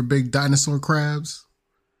 because there were big dinosaur crabs.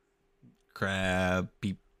 Crab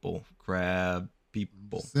people.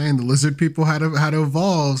 Saying the lizard people had to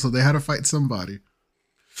evolve, so they had to fight somebody.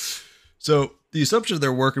 So the assumption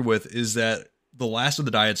they're working with is that the last of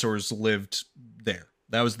the dinosaurs lived there.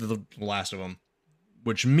 That was the last of them,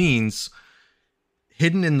 which means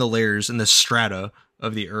hidden in the layers in the strata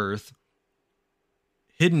of the Earth,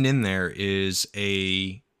 hidden in there is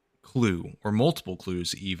a clue, or multiple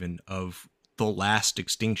clues even, of the last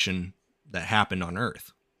extinction that happened on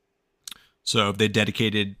Earth. So they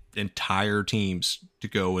dedicated entire teams to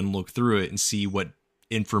go and look through it and see what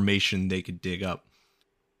information they could dig up.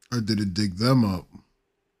 Or did it dig them up?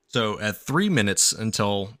 So at 3 minutes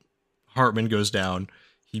until Hartman goes down,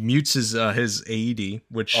 he mutes his AED,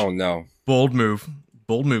 which Oh no. bold move,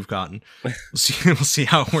 Cotton. We'll see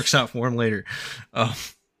how it works out for him later.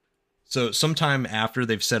 So sometime after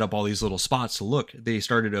they've set up all these little spots to look, they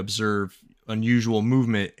started to observe unusual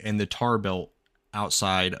movement in the tar belt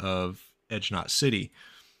outside of Edge Knot City.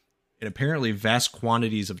 And apparently vast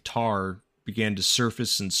quantities of tar began to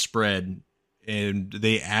surface and spread, and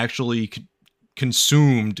they actually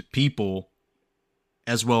consumed people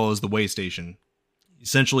as well as the way station.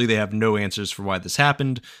 Essentially, they have no answers for why this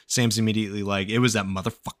happened. Sam's immediately like, it was that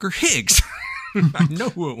motherfucker Higgs. I know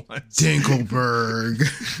who it was. Dinkelberg.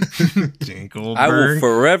 Dinkelberg. I will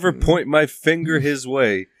forever point my finger his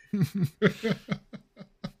way.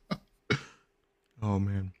 Oh,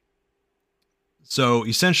 man. So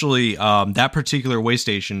essentially, that particular way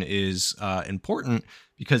station is important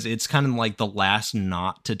because it's kind of like the last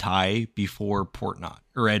knot to tie before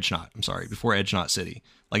Edge Knot City.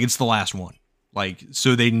 Like, it's the last one. Like,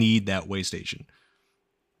 so they need that way station.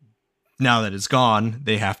 Now that it's gone,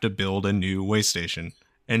 they have to build a new way station.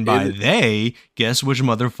 And by guess which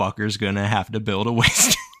motherfucker's gonna have to build a way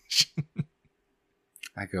station?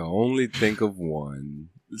 I can only think of one.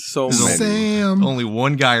 So There's many. Sam. Only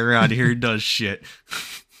one guy around here who does shit.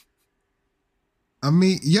 I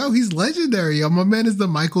mean, yo, he's legendary. Yo, my man is the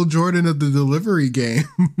Michael Jordan of the delivery game.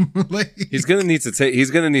 Like, He's gonna need to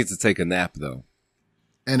take a nap though.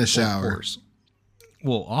 and a Of shower. course.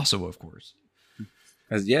 Well, also, of course.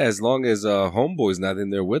 As long as homeboy's not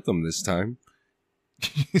in there with him this time.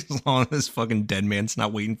 As long as fucking dead man's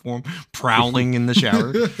not waiting for him, prowling in the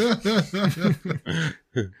shower.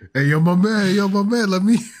 Hey, yo, my man, let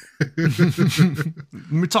me.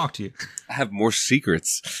 Let me talk to you. I have more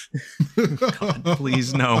secrets. God,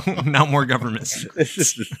 please, no. Not more government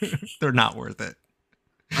secrets. They're not worth it.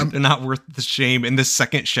 They're not worth the shame in the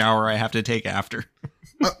second shower I have to take after.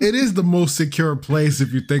 It is the most secure place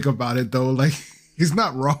if you think about it, though. Like, he's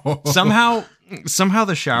not wrong. Somehow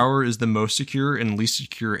the shower is the most secure and least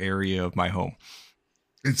secure area of my home.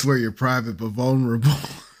 It's where you're private but vulnerable.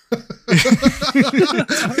 It's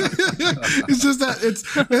just that it's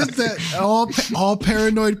that all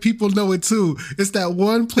paranoid people know it too. It's that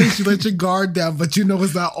one place you let your guard down, but you know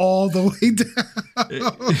it's not all the way down.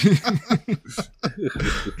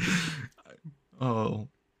 Oh,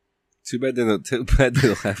 Too bad they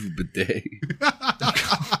don't have a bidet.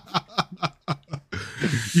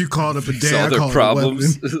 You call it a bidet, Solve I their call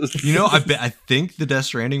problems. it a weapon. you know, I think the Death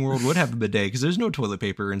Stranding world would have a bidet because there's no toilet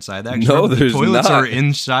paper inside that. No, the there's toilets not. are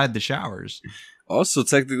inside the showers. Also,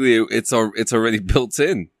 technically, it's already built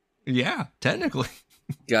in. Yeah, technically,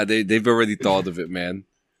 God, they've already thought of it, man.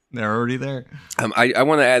 they're already there. I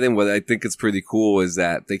want to add in what I think is pretty cool is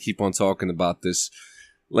that they keep on talking about this.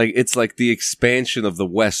 Like, it's like the expansion of the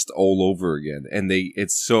West all over again. And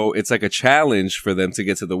it's like a challenge for them to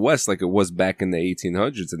get to the West like it was back in the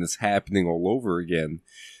 1800s. And it's happening all over again.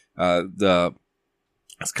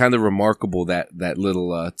 It's kind of remarkable that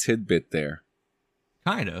little tidbit there.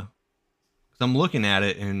 Kinda. 'Cause I'm looking at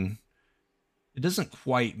it and it doesn't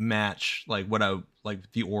quite match like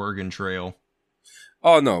the Oregon Trail.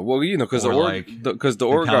 Oh, no. Well, you know, because Or the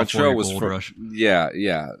Oregon Trail was Gold from, Rush.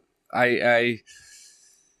 yeah.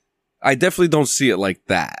 I definitely don't see it like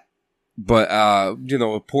that. But, you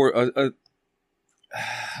know,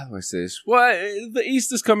 how do I say this? Well, the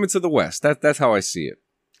East is coming to the West. That's how I see it.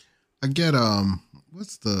 I get And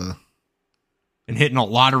hitting a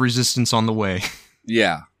lot of resistance on the way.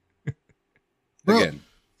 Yeah. Bro, Again.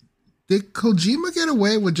 did Kojima get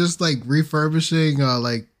away with just like refurbishing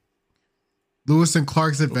like Lewis and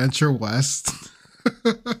Clark's Adventure West?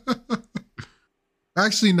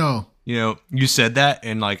 Actually, no. You know, you said that,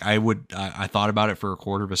 and like I thought about it for a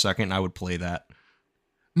quarter of a second, and I would play that.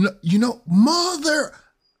 No, you know,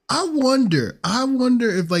 I wonder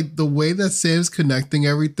if like the way that Sam's connecting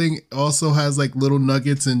everything also has like little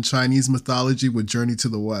nuggets in Chinese mythology with Journey to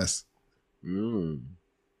the West.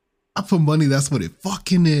 I put money that's what it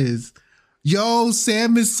fucking is. Yo,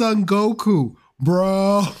 Sam is Son Goku,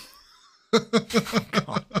 bro.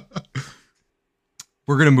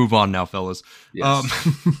 We're gonna move on now, fellas. Yes.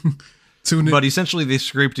 But essentially, they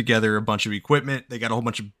scraped together a bunch of equipment. They got a whole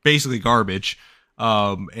bunch of basically garbage,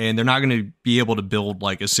 and they're not going to be able to build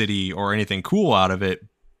like a city or anything cool out of it.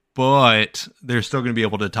 But they're still going to be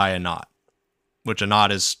able to tie a knot, which a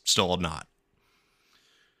knot is still a knot.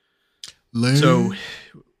 So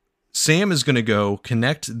Sam is going to go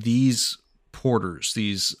connect these porters,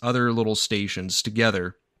 these other little stations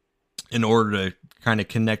together in order to kind of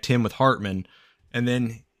connect him with Hartman. And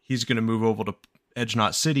then he's going to move over to Edge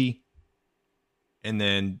Knot City and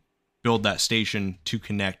then build that station to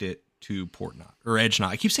connect it to Port Knot or Edge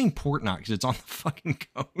Knot. I keep saying Port Knot because it's on the fucking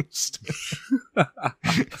coast.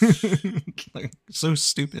 Like, so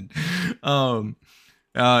stupid. And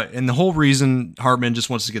the whole reason Hartman just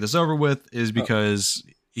wants to get this over with is because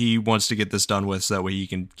he wants to get this done with so that way he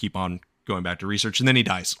can keep on going back to research, and then he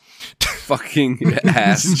dies. Fucking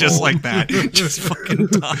asshole. Just like that. Just fucking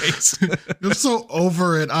dies. I'm so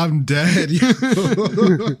over it. I'm dead.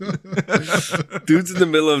 Dude's in the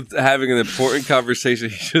middle of having an important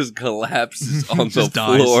conversation. He just collapses on the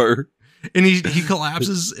dies. floor. And he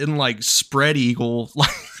collapses in like spread eagle.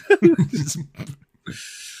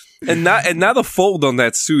 And not a fold on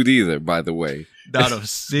that suit either, by the way. Not a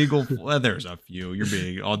single. Well, there's a few. You're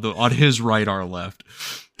being on his right, our left.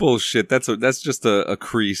 Bullshit. That's just a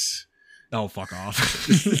crease. Oh, fuck off.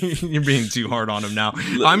 You're being too hard on him now.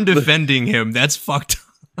 I'm defending him. That's fucked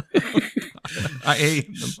up. I hate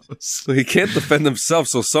him the most. So he can't defend himself,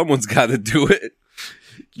 so someone's got to do it.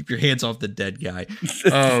 Keep your hands off the dead guy.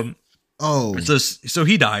 So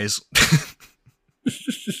he dies.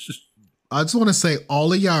 I just want to say,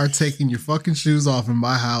 all of y'all are taking your fucking shoes off in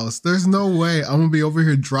my house. There's no way I'm going to be over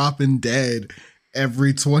here dropping dead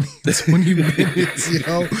every 20 minutes,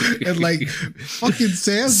 yo. And like fucking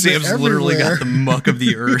Sam's literally got the muck of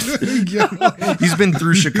the earth. He's been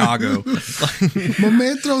through Chicago. My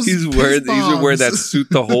man throws he's wearing that suit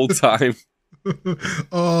the whole time.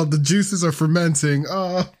 Oh, the juices are fermenting.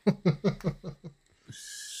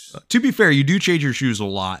 To be fair, you do change your shoes a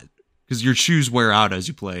lot because your shoes wear out as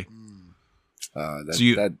you play.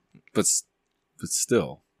 But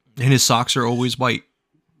still. And his socks are always white.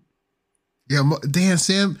 Yeah, damn,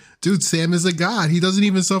 Sam is a god. He doesn't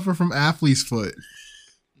even suffer from athlete's foot.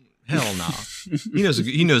 Hell no.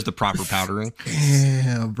 He knows the proper powdering.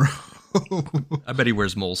 Damn, bro. I bet he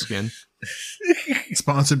wears moleskin.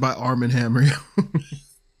 Sponsored by Arm & Hammer.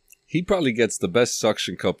 He probably gets the best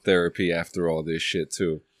suction cup therapy after all this shit,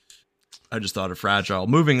 too. I just thought of Fragile.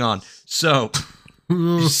 Moving on. So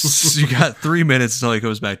you got 3 minutes until he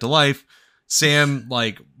goes back to life. Sam,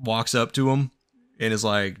 like, walks up to him and is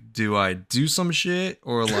like, do I do some shit?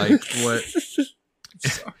 Or, like, what?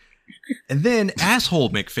 And then Asshole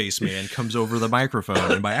McFace Man comes over the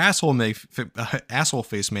microphone. And by Asshole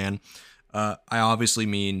Face Man, I obviously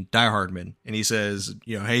mean Die Hardman. And he says,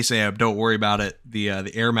 hey, Sam, don't worry about it. The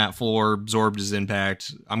air mat floor absorbed his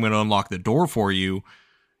impact. I'm going to unlock the door for you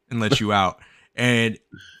and let you out. And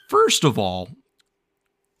first of all,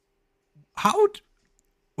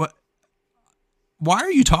 why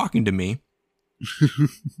are you talking to me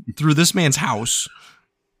through this man's house?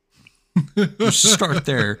 Let's start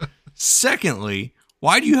there. Secondly,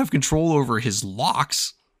 why do you have control over his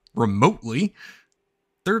locks remotely?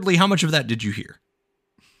 Thirdly, how much of that did you hear?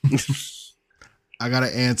 I got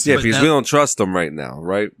to answer. Yeah, because we don't trust him right now,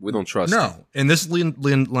 right? We don't trust him. No. And this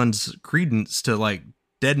lends credence to, like,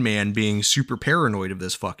 Deadman being super paranoid of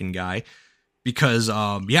this fucking guy because,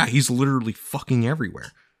 he's literally fucking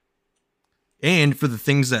everywhere. And for the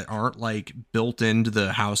things that aren't, like, built into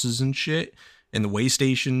the houses and shit, and the way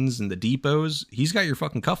stations and the depots, he's got your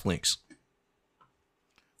fucking cufflinks.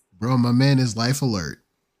 Bro, my man is Life Alert.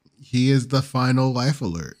 He is the final Life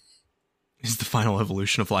Alert. He's the final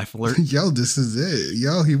evolution of Life Alert. Yo, this is it.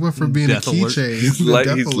 Yo, he went from being Death a keychain.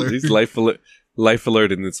 He's Life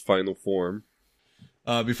Alert in its final form.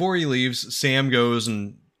 Before he leaves, Sam goes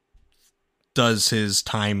and does his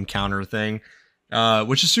time counter thing,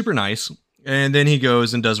 which is super nice. And then he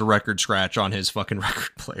goes and does a record scratch on his fucking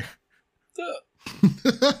record player.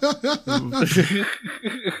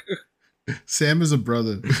 Sam is a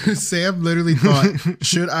brother. Sam literally thought,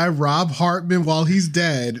 should I rob Hartman while he's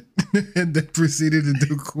dead? And then proceeded to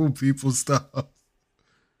do cool people stuff.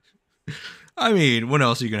 I mean, when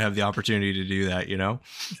else are you going to have the opportunity to do that,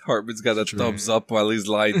 Hartman's got a thumbs up while he's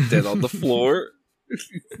lying dead on the floor.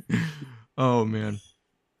 Oh, man.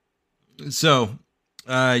 So,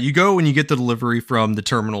 you go and you get the delivery from the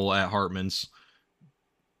terminal at Hartman's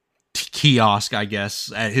kiosk, I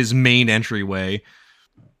guess, at his main entryway.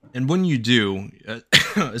 And when you do,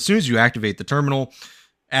 as soon as you activate the terminal,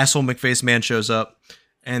 Asshole McFace Man shows up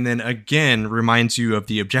and then again reminds you of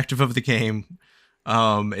the objective of the game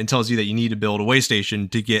and tells you that you need to build a way station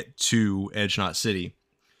to get to Edge Knot City.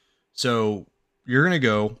 So you're going to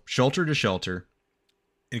go shelter to shelter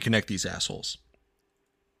and connect these assholes.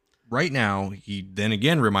 Right now, he then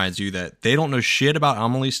again reminds you that they don't know shit about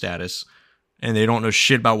Amelie's status and they don't know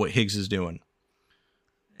shit about what Higgs is doing.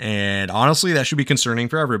 And honestly, that should be concerning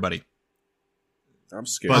for everybody. I'm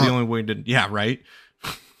scared. But the only way to, yeah, right.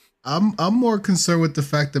 I'm more concerned with the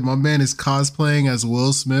fact that my man is cosplaying as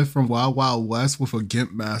Will Smith from Wild Wild West with a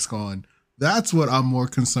GIMP mask on. That's what I'm more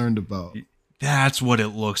concerned about. That's what it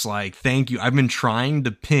looks like. Thank you. I've been trying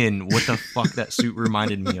to pin what the fuck that suit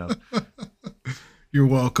reminded me of. You're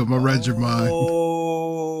welcome. I read your mind.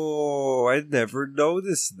 Oh, I never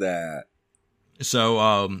noticed that.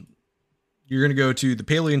 So, you're going to go to the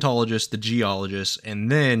paleontologist, the geologist,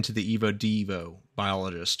 and then to the Evo Devo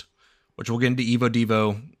biologist, which we'll get into Evo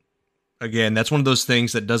Devo. Again, that's one of those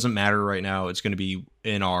things that doesn't matter right now. It's going to be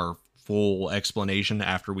in our full explanation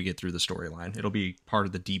after we get through the storyline. It'll be part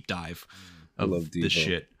of the deep dive of this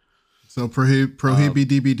shit. So prohibi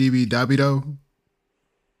db db dabido?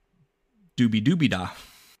 Doobie doobie da.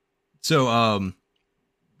 So,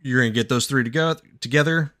 you're going to get those three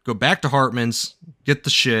together, go back to Hartman's, get the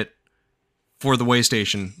shit for the way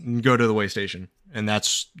station, and go to the way station. And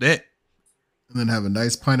that's it. And then have a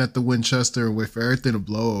nice pint at the Winchester and wait for everything to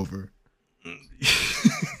blow over.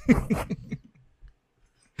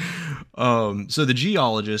 So the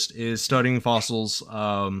geologist is studying fossils,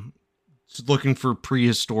 looking for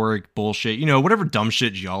prehistoric bullshit. Whatever dumb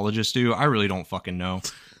shit geologists do, I really don't fucking know.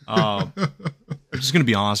 I'm just gonna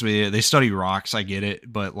be honest with you. They study rocks, I get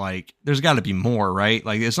it, but like, there's got to be more, right?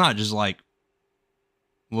 Like, it's not just like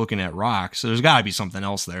looking at rocks. So there's got to be something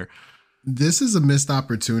else there. This is a missed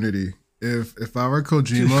opportunity. If I were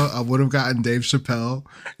Kojima, I would have gotten Dave Chappelle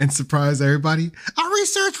and surprised everybody. I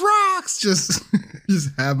research rocks. Just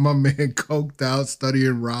have my man coked out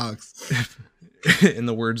studying rocks. In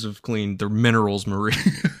the words of Clean, they're minerals, Marie.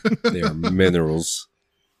 They are minerals.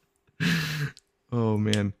 Oh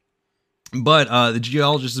man. But the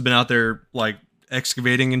geologist has been out there like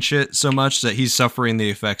excavating and shit so much that he's suffering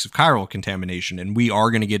the effects of chiral contamination, and we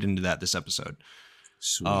are going to get into that this episode.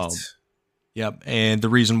 Sweet. Yep, and the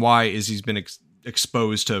reason why is he's been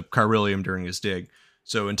exposed to chiralium during his dig.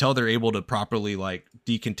 So until they're able to properly like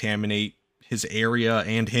decontaminate his area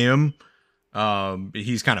and him,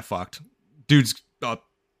 he's kind of fucked. Dude's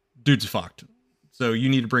fucked. So you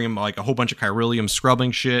need to bring him like a whole bunch of chiralium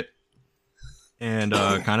scrubbing shit and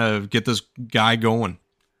kind of get this guy going.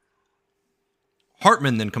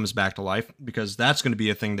 Hartman then comes back to life because that's going to be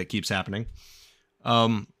a thing that keeps happening.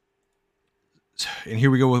 And here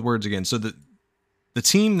we go with words again. So the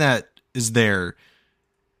team that is there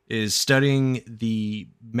is studying the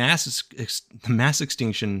mass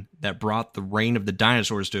extinction that brought the reign of the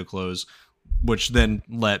dinosaurs to a close, which then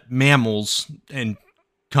let mammals and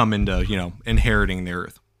come into, inheriting the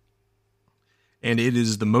earth. And it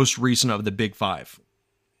is the most recent of the big five.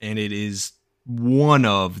 And it is one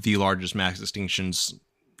of the largest mass extinctions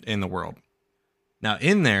in the world. Now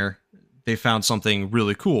in there, they found something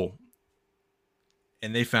really cool.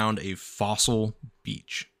 And they found a fossil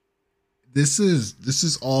beach. This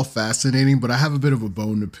is all fascinating, but I have a bit of a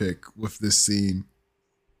bone to pick with this scene.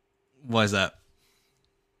 Why is that?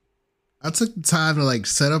 I took the time to like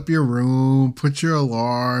set up your room, put your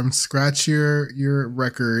alarm, scratch your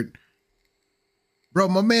record. Bro,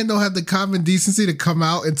 my man don't have the common decency to come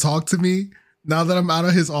out and talk to me. Now that I'm out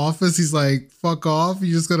of his office, he's like, fuck off.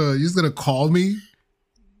 You're just gonna call me.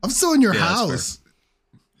 I'm still in your house.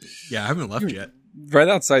 Yeah, I haven't left yet. Right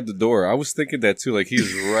outside the door. I was thinking that too. Like he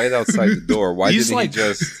was right outside the door. Why didn't he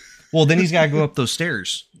just? Well, then he's got to go up those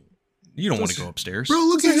stairs. You don't want to go upstairs, bro.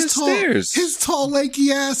 Look at his tall,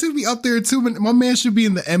 lanky ass. He'll be up there too. My man should be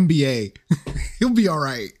in the NBA. He'll be all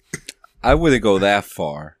right. I wouldn't go that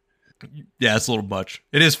far. Yeah, it's a little much.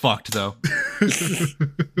 It is fucked though.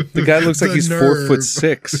 The guy looks like he's nerve.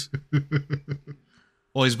 4'6".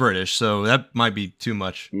 Well, he's British, so that might be too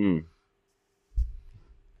much.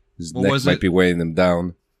 His neck might be weighing them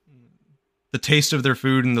down. The taste of their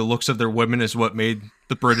food and the looks of their women is what made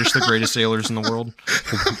the British the greatest sailors in the world.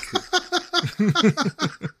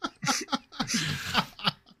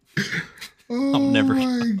 Oh my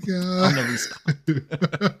God. I'll never stop.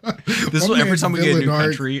 This is every time we get a new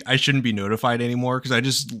country, I shouldn't be notified anymore because I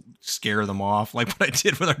just scare them off like what I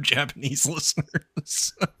did with our Japanese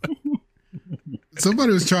listeners.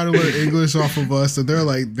 Somebody was trying to learn English off of us and they're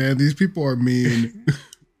like, man, these people are mean.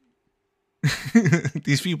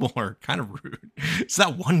 These people are kind of rude. It's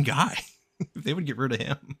that one guy. If they would get rid of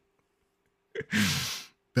him.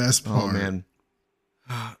 Best part. Oh, man.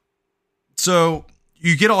 So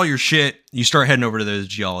you get all your shit. You start heading over to the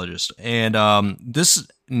geologist. And this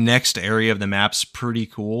next area of the map's pretty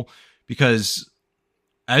cool because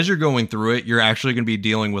as you're going through it, you're actually going to be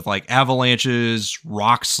dealing with like avalanches,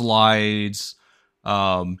 rock slides,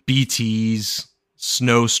 BTs,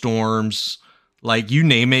 snowstorms. Like, you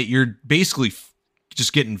name it, you're basically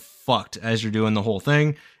just getting fucked as you're doing the whole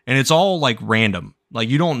thing. And it's all, like, random. Like,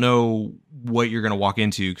 you don't know what you're going to walk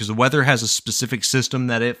into because the weather has a specific system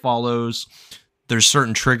that it follows. There's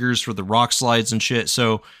certain triggers for the rock slides and shit.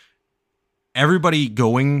 So, everybody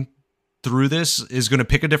going through this is going to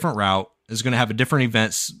pick a different route, is going to have a different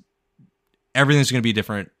events. Everything's going to be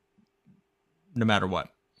different no matter what.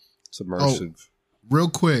 It's immersive. Oh, real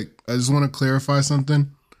quick, I just want to clarify something.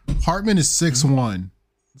 Hartman is 6'1",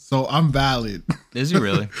 so I'm valid. Is he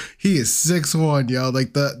really? He is 6'1", yo.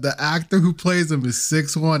 Like the actor who plays him is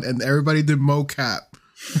 6'1", and everybody did mocap.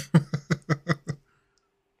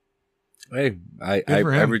 Hey,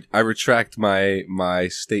 I retract my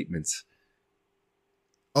statements.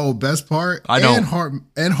 Oh, best part. I don't.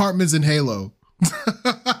 And Hartman's in Halo.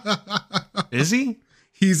 Is he?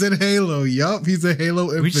 He's in Halo. Yup, he's in Halo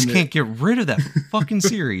Infinite. We just can't get rid of that fucking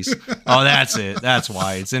series. Oh, that's it. That's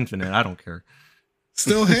why it's Infinite. I don't care.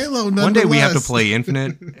 Still Halo. One day we have to play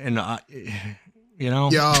Infinite, and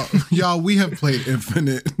y'all, we have played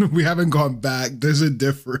Infinite. We haven't gone back. There's a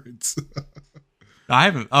difference. I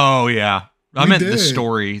haven't. Oh yeah, I meant the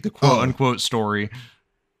story, the quote unquote story.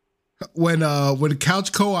 When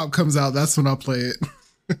Couch Co-op comes out, that's when I'll play it.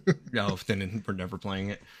 No, then we're never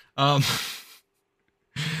playing it.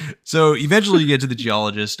 So eventually you get to the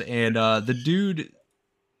geologist, and the dude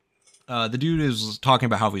The dude is talking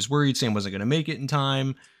about how he's worried Sam wasn't going to make it in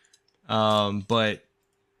time. But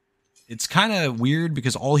it's kind of weird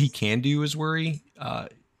because all he can do is worry.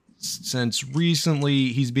 Since recently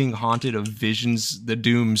he's being haunted of visions the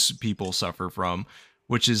Dooms people suffer from,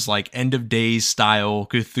 which is like end of days style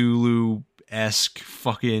Cthulhu-esque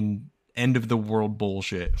fucking end of the world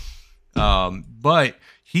bullshit. But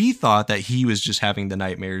he thought that he was just having the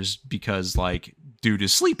nightmares because like dude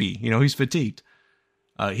is sleepy, he's fatigued.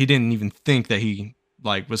 He didn't even think that he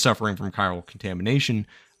like was suffering from chiral contamination.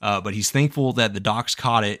 But he's thankful that the docs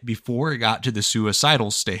caught it before it got to the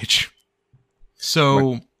suicidal stage.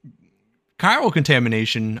 So chiral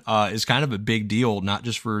contamination is kind of a big deal, not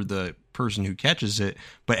just for the person who catches it,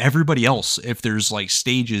 but everybody else. If there's like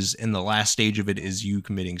stages and the last stage of it is you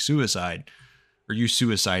committing suicide or you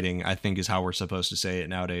suiciding, I think is how we're supposed to say it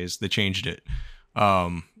nowadays. They changed it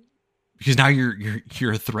because now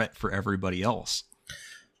you're a threat for everybody else.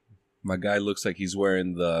 My guy looks like he's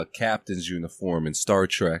wearing the captain's uniform in Star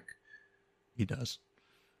Trek. He does.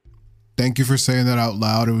 Thank you for saying that out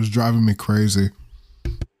loud. It was driving me crazy.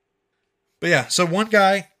 But yeah, so one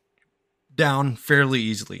guy down fairly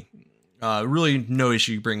easily. Really no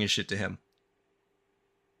issue bringing shit to him.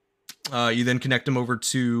 You then connect him over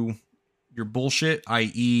to your bullshit,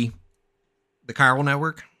 i.e. the chiral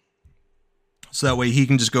network. So that way he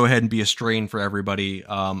can just go ahead and be a strain for everybody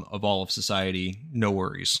of all of society. No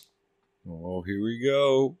worries. Oh, here we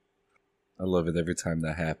go. I love it every time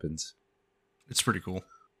that happens. It's pretty cool.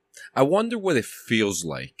 I wonder what it feels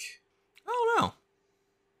like. I don't know.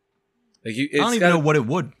 Like I don't even know what it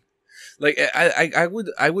would. Like I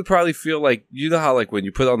would probably feel like, you know how like when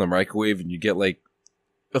you put it on the microwave and you get like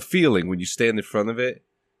a feeling when you stand in front of it?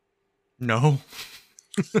 No.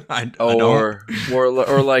 I don't.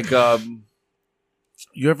 Or like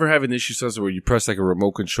you ever have an issue sometimes where you press like a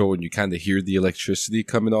remote control and you kind of hear the electricity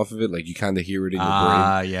coming off of it, like you kind of hear it in your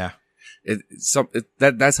brain? Yeah.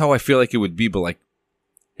 That's how I feel like it would be, but like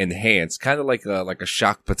enhanced, kind of like a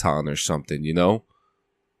shock baton or something, Yeah,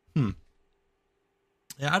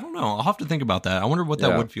 I don't know. I'll have to think about that. I wonder what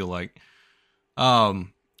that would feel like.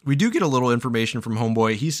 We do get a little information from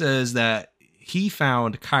Homeboy. He says that he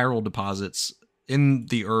found chiral deposits in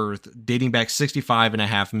the earth dating back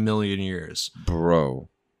 65.5 million years. Bro,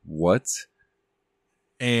 what?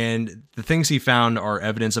 And the things he found are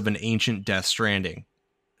evidence of an ancient Death Stranding.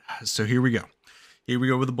 So here we go. Here we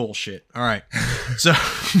go with the bullshit. All right. So,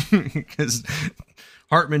 because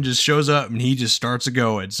Hartman just shows up and he just starts a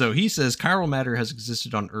going. So he says chiral matter has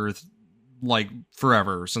existed on Earth like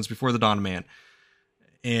forever, since before the dawn of man.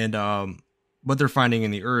 And what they're finding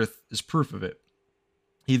in the Earth is proof of it.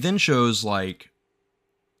 He then shows like,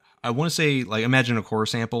 I want to say, like, imagine a core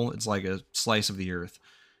sample. It's like a slice of the Earth.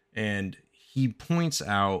 And he points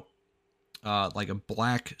out like a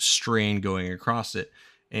black strain going across it.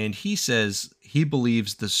 And he says he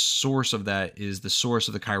believes the source of that is the source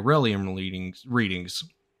of the chiralium readings.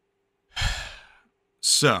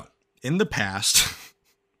 So, in the past,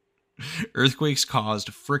 earthquakes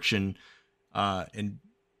caused friction along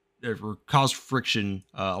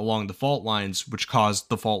the fault lines, which caused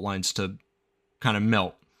the fault lines to kind of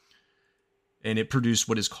melt. And it produced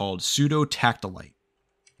what is called pseudotactylite.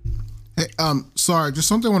 Hey, sorry, just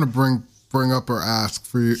something I want to bring up or ask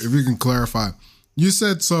for you, if you can clarify. You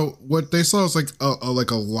said, so what they saw is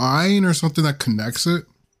like a line or something that connects it?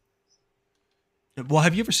 Well,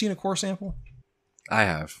 have you ever seen a core sample? I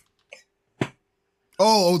have.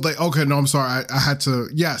 Oh, like, okay, no, I'm sorry. I had to,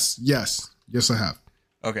 yes, I have.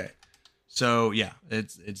 Okay. So yeah,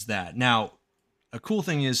 it's that. Now, a cool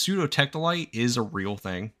thing is pseudotactylite is a real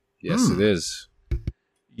thing. Yes, it is.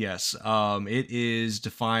 Yes. It is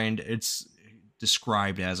it's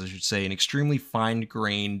described as, I should say, an extremely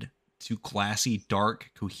fine-grained to glassy, dark,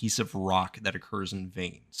 cohesive rock that occurs in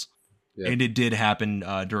veins. Yep. And it did happen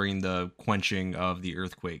during the quenching of the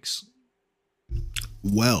earthquakes.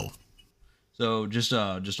 Well. So just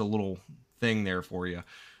a little thing there for you.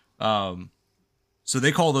 So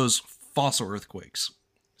they call those fossil earthquakes.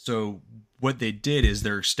 So what they did is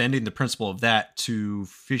they're extending the principle of that to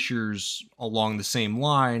fissures along the same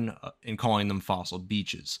line and calling them fossil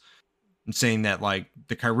beaches. And saying that like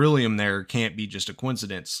the chiralium there can't be just a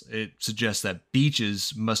coincidence. It suggests that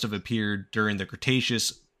beaches must have appeared during the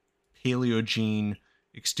Cretaceous Paleogene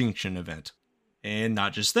extinction event. And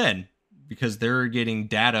not just then, because they're getting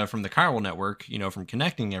data from the chiral network, from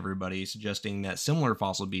connecting everybody, suggesting that similar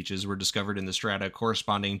fossil beaches were discovered in the strata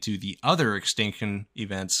corresponding to the other extinction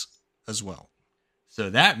events as well.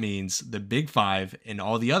 So that means the Big Five and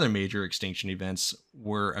all the other major extinction events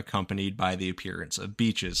were accompanied by the appearance of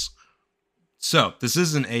beaches. So this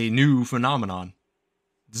isn't a new phenomenon.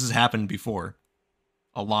 This has happened before.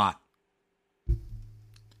 A lot.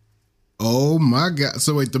 Oh my God.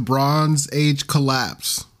 So wait, the Bronze Age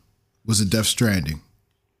collapse was a Death Stranding.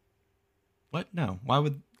 What? No. Why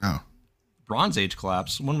would Oh. Bronze Age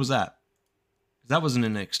collapse? When was that? That wasn't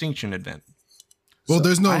an extinction event. Well, So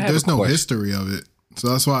there's no question. history of it. So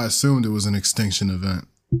that's why I assumed it was an extinction event.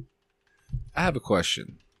 I have a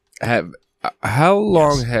question. How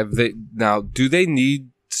long have they now? Do they need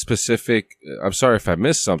specific? I'm sorry if I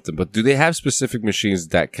missed something, but do they have specific machines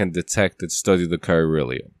that can detect and study the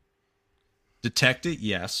chiralium? Detect it,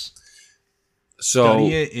 yes. So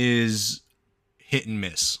Study it is hit and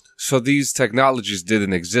miss. So these technologies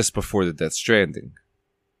didn't exist before the Death Stranding.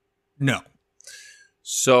 No.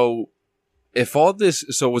 So if all this,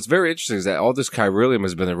 so what's very interesting is that all this chiralium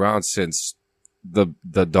has been around since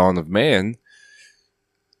the dawn of man.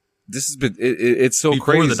 This has been it's so before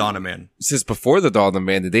crazy. The dawn of man. Since before the dawn of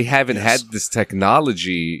man, they haven't Yes. had this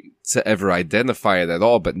technology to ever identify it at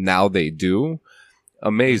all, but now they do.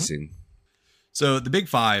 Amazing. Mm-hmm. So the big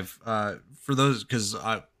five, for those, because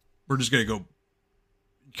we're just going to go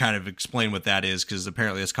kind of explain what that is, because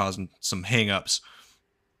apparently it's causing some hangups.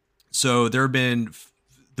 So there have been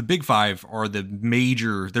the big five are the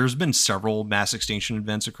major. There's been several mass extinction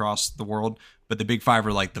events across the world, but the big five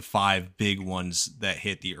are like the five big ones that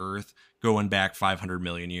hit the Earth going back 500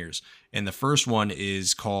 million years. And the first one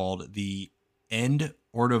is called the End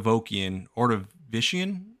Ordovician.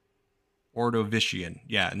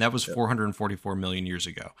 Yeah, and that was 444 million years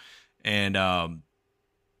ago. And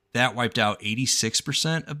that wiped out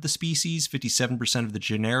 86% of the species, 57% of the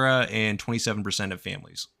genera, and 27% of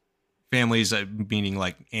families. Families meaning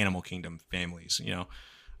like animal kingdom families, you know.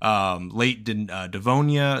 Late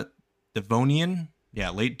Devonian,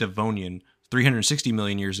 late Devonian, 360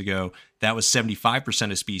 million years ago, that was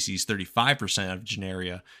 75% of species, 35% of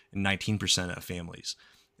genera, and 19% of families.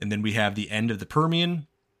 And then we have the end of the Permian.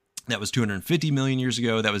 That was 250 million years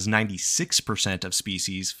ago. That was 96% of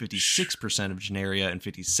species, 56% of genera, and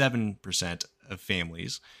 57% of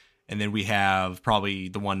families. And then we have probably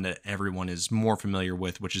the one that everyone is more familiar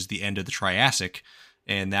with, which is the end of the Triassic.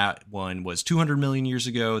 And that one was 200 million years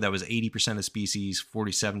ago. That was 80% of species,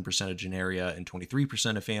 47% of genera, and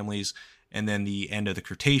 23% of families. And then the end of the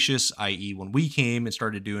Cretaceous, i.e. when we came and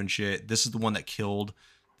started doing shit, this is the one that killed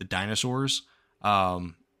the dinosaurs.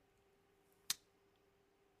 And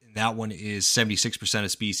that one is 76%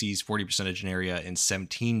 of species, 40% of genera, and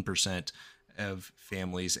 17% of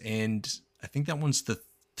families. And I think that one's the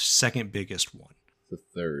second biggest one. The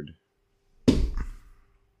third.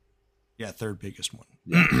 Yeah, third biggest one.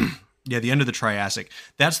 Yeah, the end of the Triassic.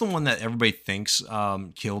 That's the one that everybody thinks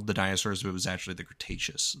killed the dinosaurs, but it was actually the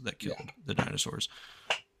Cretaceous that killed the dinosaurs.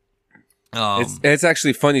 It's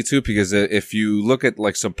actually funny too, because if you look at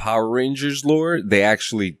like some Power Rangers lore, they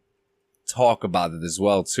actually talk about it as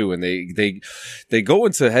well too, and they go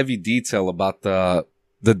into heavy detail about the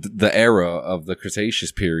era of the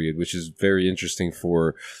Cretaceous period, which is very interesting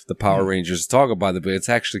for the Power Rangers to talk about it, but it's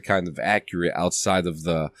actually kind of accurate outside of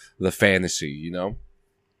the fantasy, you know?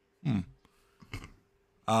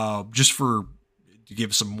 Just to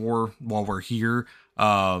give some more while we're here,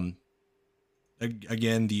 again,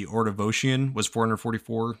 the Ordovician was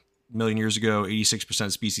 444 million years ago, 86%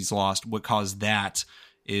 of species lost. What caused that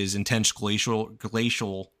is intense glacial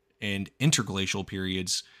and interglacial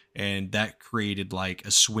periods, and that created like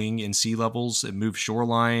a swing in sea levels. It moved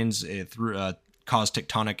shorelines. It caused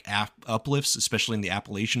tectonic uplifts, especially in the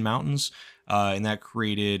Appalachian Mountains. And that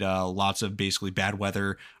created lots of basically bad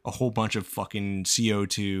weather, a whole bunch of fucking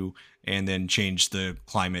CO2, and then changed the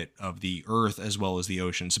climate of the Earth as well as the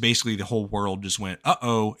ocean. So basically the whole world just went,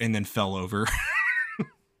 uh-oh, and then fell over.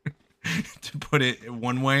 To put it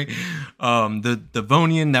one way. The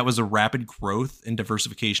Devonian, that was a rapid growth and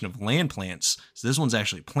diversification of land plants. So this one's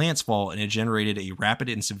actually plants' fault, and it generated a rapid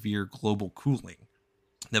and severe global cooling.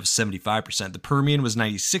 That was 75%. The Permian was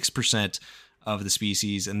 96% of the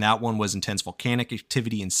species, and that one was intense volcanic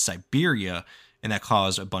activity in Siberia, and that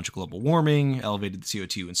caused a bunch of global warming, elevated the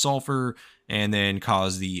CO2 and sulfur, and then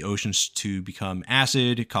caused the oceans to become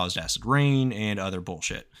acid, caused acid rain, and other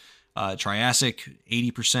bullshit. Triassic,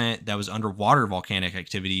 80%, that was underwater volcanic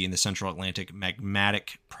activity in the Central Atlantic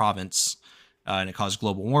magmatic province, and it caused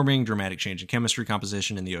global warming, dramatic change in chemistry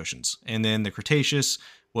composition in the oceans. And then the Cretaceous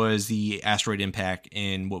was the asteroid impact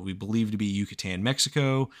in what we believe to be Yucatan,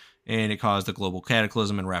 Mexico, and it caused the global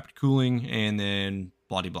cataclysm and rapid cooling, and then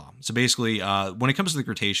blah, blah, blah. So basically, when it comes to the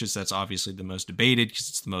Cretaceous, that's obviously the most debated because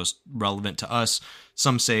it's the most relevant to us.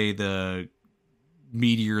 Some say the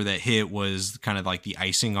meteor that hit was kind of like the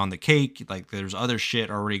icing on the cake. Like there's other shit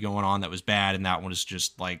already going on that was bad, and that one is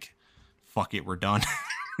just like, fuck it, we're done.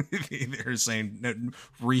 They're saying, "No,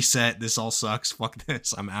 reset, this all sucks, fuck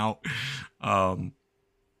this, I'm out."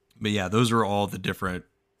 But yeah, those are all the different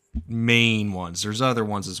main ones. There's other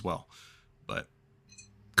ones as well, but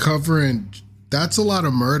covering, that's a lot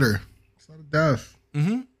of murder. It's a lot of death.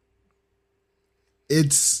 Mm-hmm.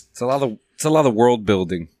 It's a lot of world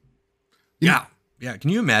building. Yeah. Can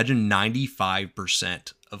you imagine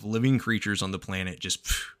 95% of living creatures on the planet just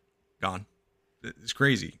gone? It's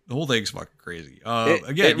crazy. The whole thing's fucking crazy.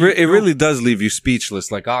 It really does leave you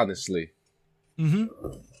speechless, like, honestly. Mm-hmm.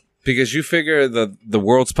 Because you figure the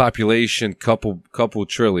world's population couple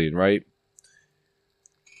trillion, right?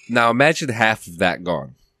 Now imagine half of that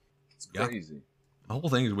gone. It's crazy. The whole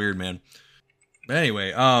thing is weird, man. But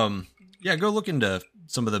anyway, go look into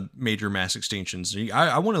some of the major mass extinctions.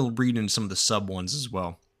 I want to read into some of the sub ones as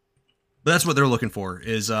well. But that's what they're looking for,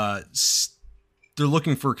 is they're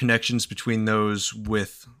looking for connections between those and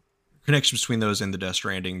the Death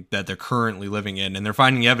Stranding that they're currently living in. And they're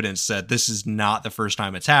finding evidence that this is not the first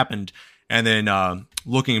time it's happened. And then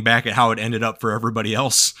looking back at how it ended up for everybody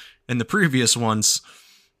else in the previous ones,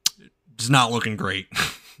 it's not looking great.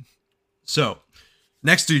 So,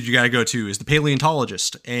 next dude you got to go to is the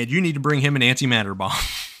paleontologist, and you need to bring him an antimatter bomb.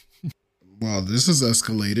 Wow, this is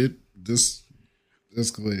escalated. This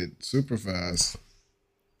escalated super fast.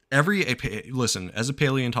 Listen, as a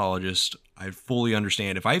paleontologist, I fully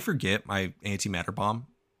understand. If I forget my antimatter bomb,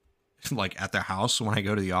 like at the house when I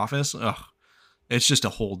go to the office, it's just a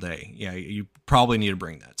whole day. Yeah, you probably need to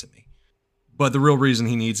bring that to me. But the real reason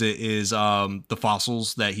he needs it is the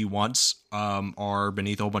fossils that he wants are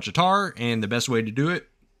beneath a whole bunch of tar, and the best way to do it,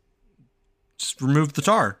 just remove the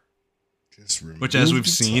tar. Which, as we've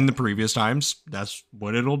seen the previous times, that's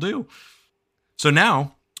what it'll do. So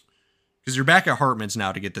now, because you're back at Hartman's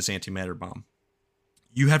now to get this antimatter bomb,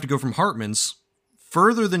 you have to go from Hartman's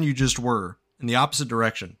further than you just were, in the opposite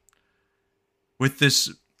direction, with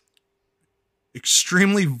this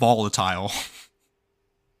extremely volatile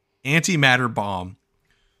antimatter bomb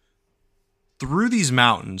through these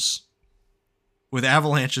mountains with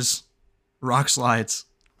avalanches, rock slides,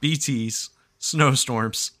 BTs,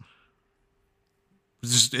 snowstorms.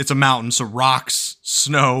 It's a mountain, so rocks,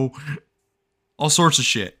 snow, all sorts of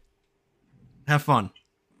shit. Have fun.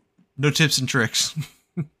 No tips and tricks.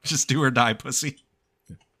 Just do or die, pussy.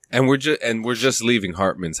 And we're just leaving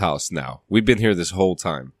Hartman's house now. We've been here this whole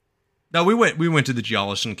time. No, we went to the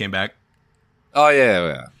geologist and came back. Oh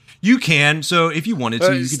yeah. You can. So if you wanted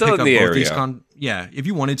to, you could pick up both area. these if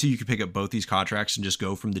you wanted to, you could pick up both these contracts and just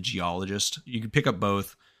go from the geologist. You could pick up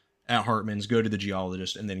both at Hartman's, go to the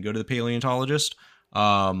geologist, and then go to the paleontologist.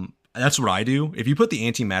 That's what I do. If you put the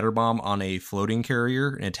antimatter bomb on a floating carrier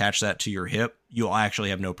and attach that to your hip, you'll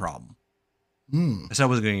actually have no problem. So I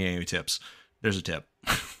wasn't going to get any tips. There's a tip.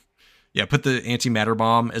 Yeah, put the antimatter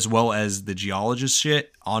bomb as well as the geologist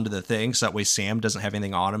shit onto the thing, so that way Sam doesn't have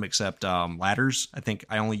anything on him except ladders. I think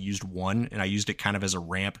I only used one, and I used it kind of as a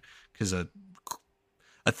ramp because a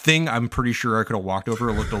thing I'm pretty sure I could have walked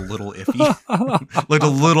over looked a little iffy, looked a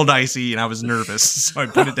little dicey, and I was nervous, so I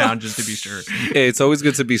put it down just to be sure. Hey, it's always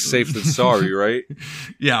good to be safe than sorry, right?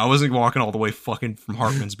 Yeah, I wasn't walking all the way fucking from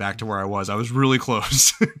Hartman's back to where I was. I was really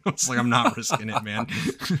close. I was like, I'm not risking it, man.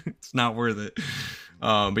 It's not worth it.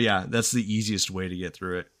 But yeah, that's the easiest way to get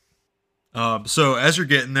through it. So as you're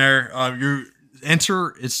getting there,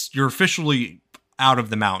 you're officially out of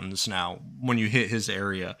the mountains now when you hit his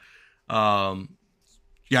area.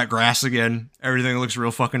 You got grass again. Everything looks real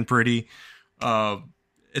fucking pretty.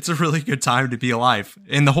 It's a really good time to be alive.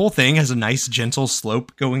 And the whole thing has a nice gentle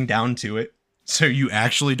slope going down to it. So you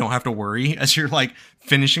actually don't have to worry as you're like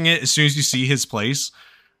finishing it. As soon as you see his place,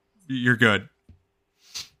 you're good.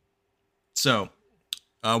 So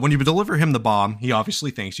when you deliver him the bomb, he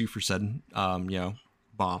obviously thanks you for said,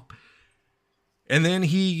 bomb. And then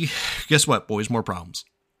guess what, boys? More problems.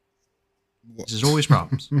 There's always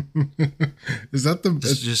problems.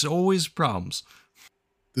 It's just always problems.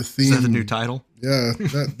 The theme. Is that the new title? Yeah,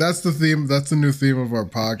 that's the theme. That's the new theme of our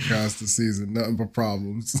podcast this season. Nothing but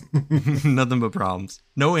problems. Nothing but problems.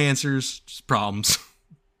 No answers, just problems.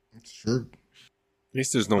 It's true. At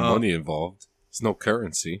least there's no money involved. There's no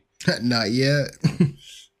currency. Not yet.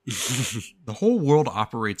 The whole world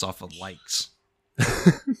operates off of likes.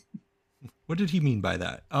 What did he mean by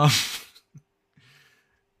that?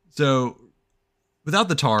 So, without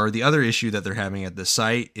the tar, the other issue that they're having at this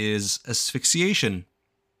site is asphyxiation.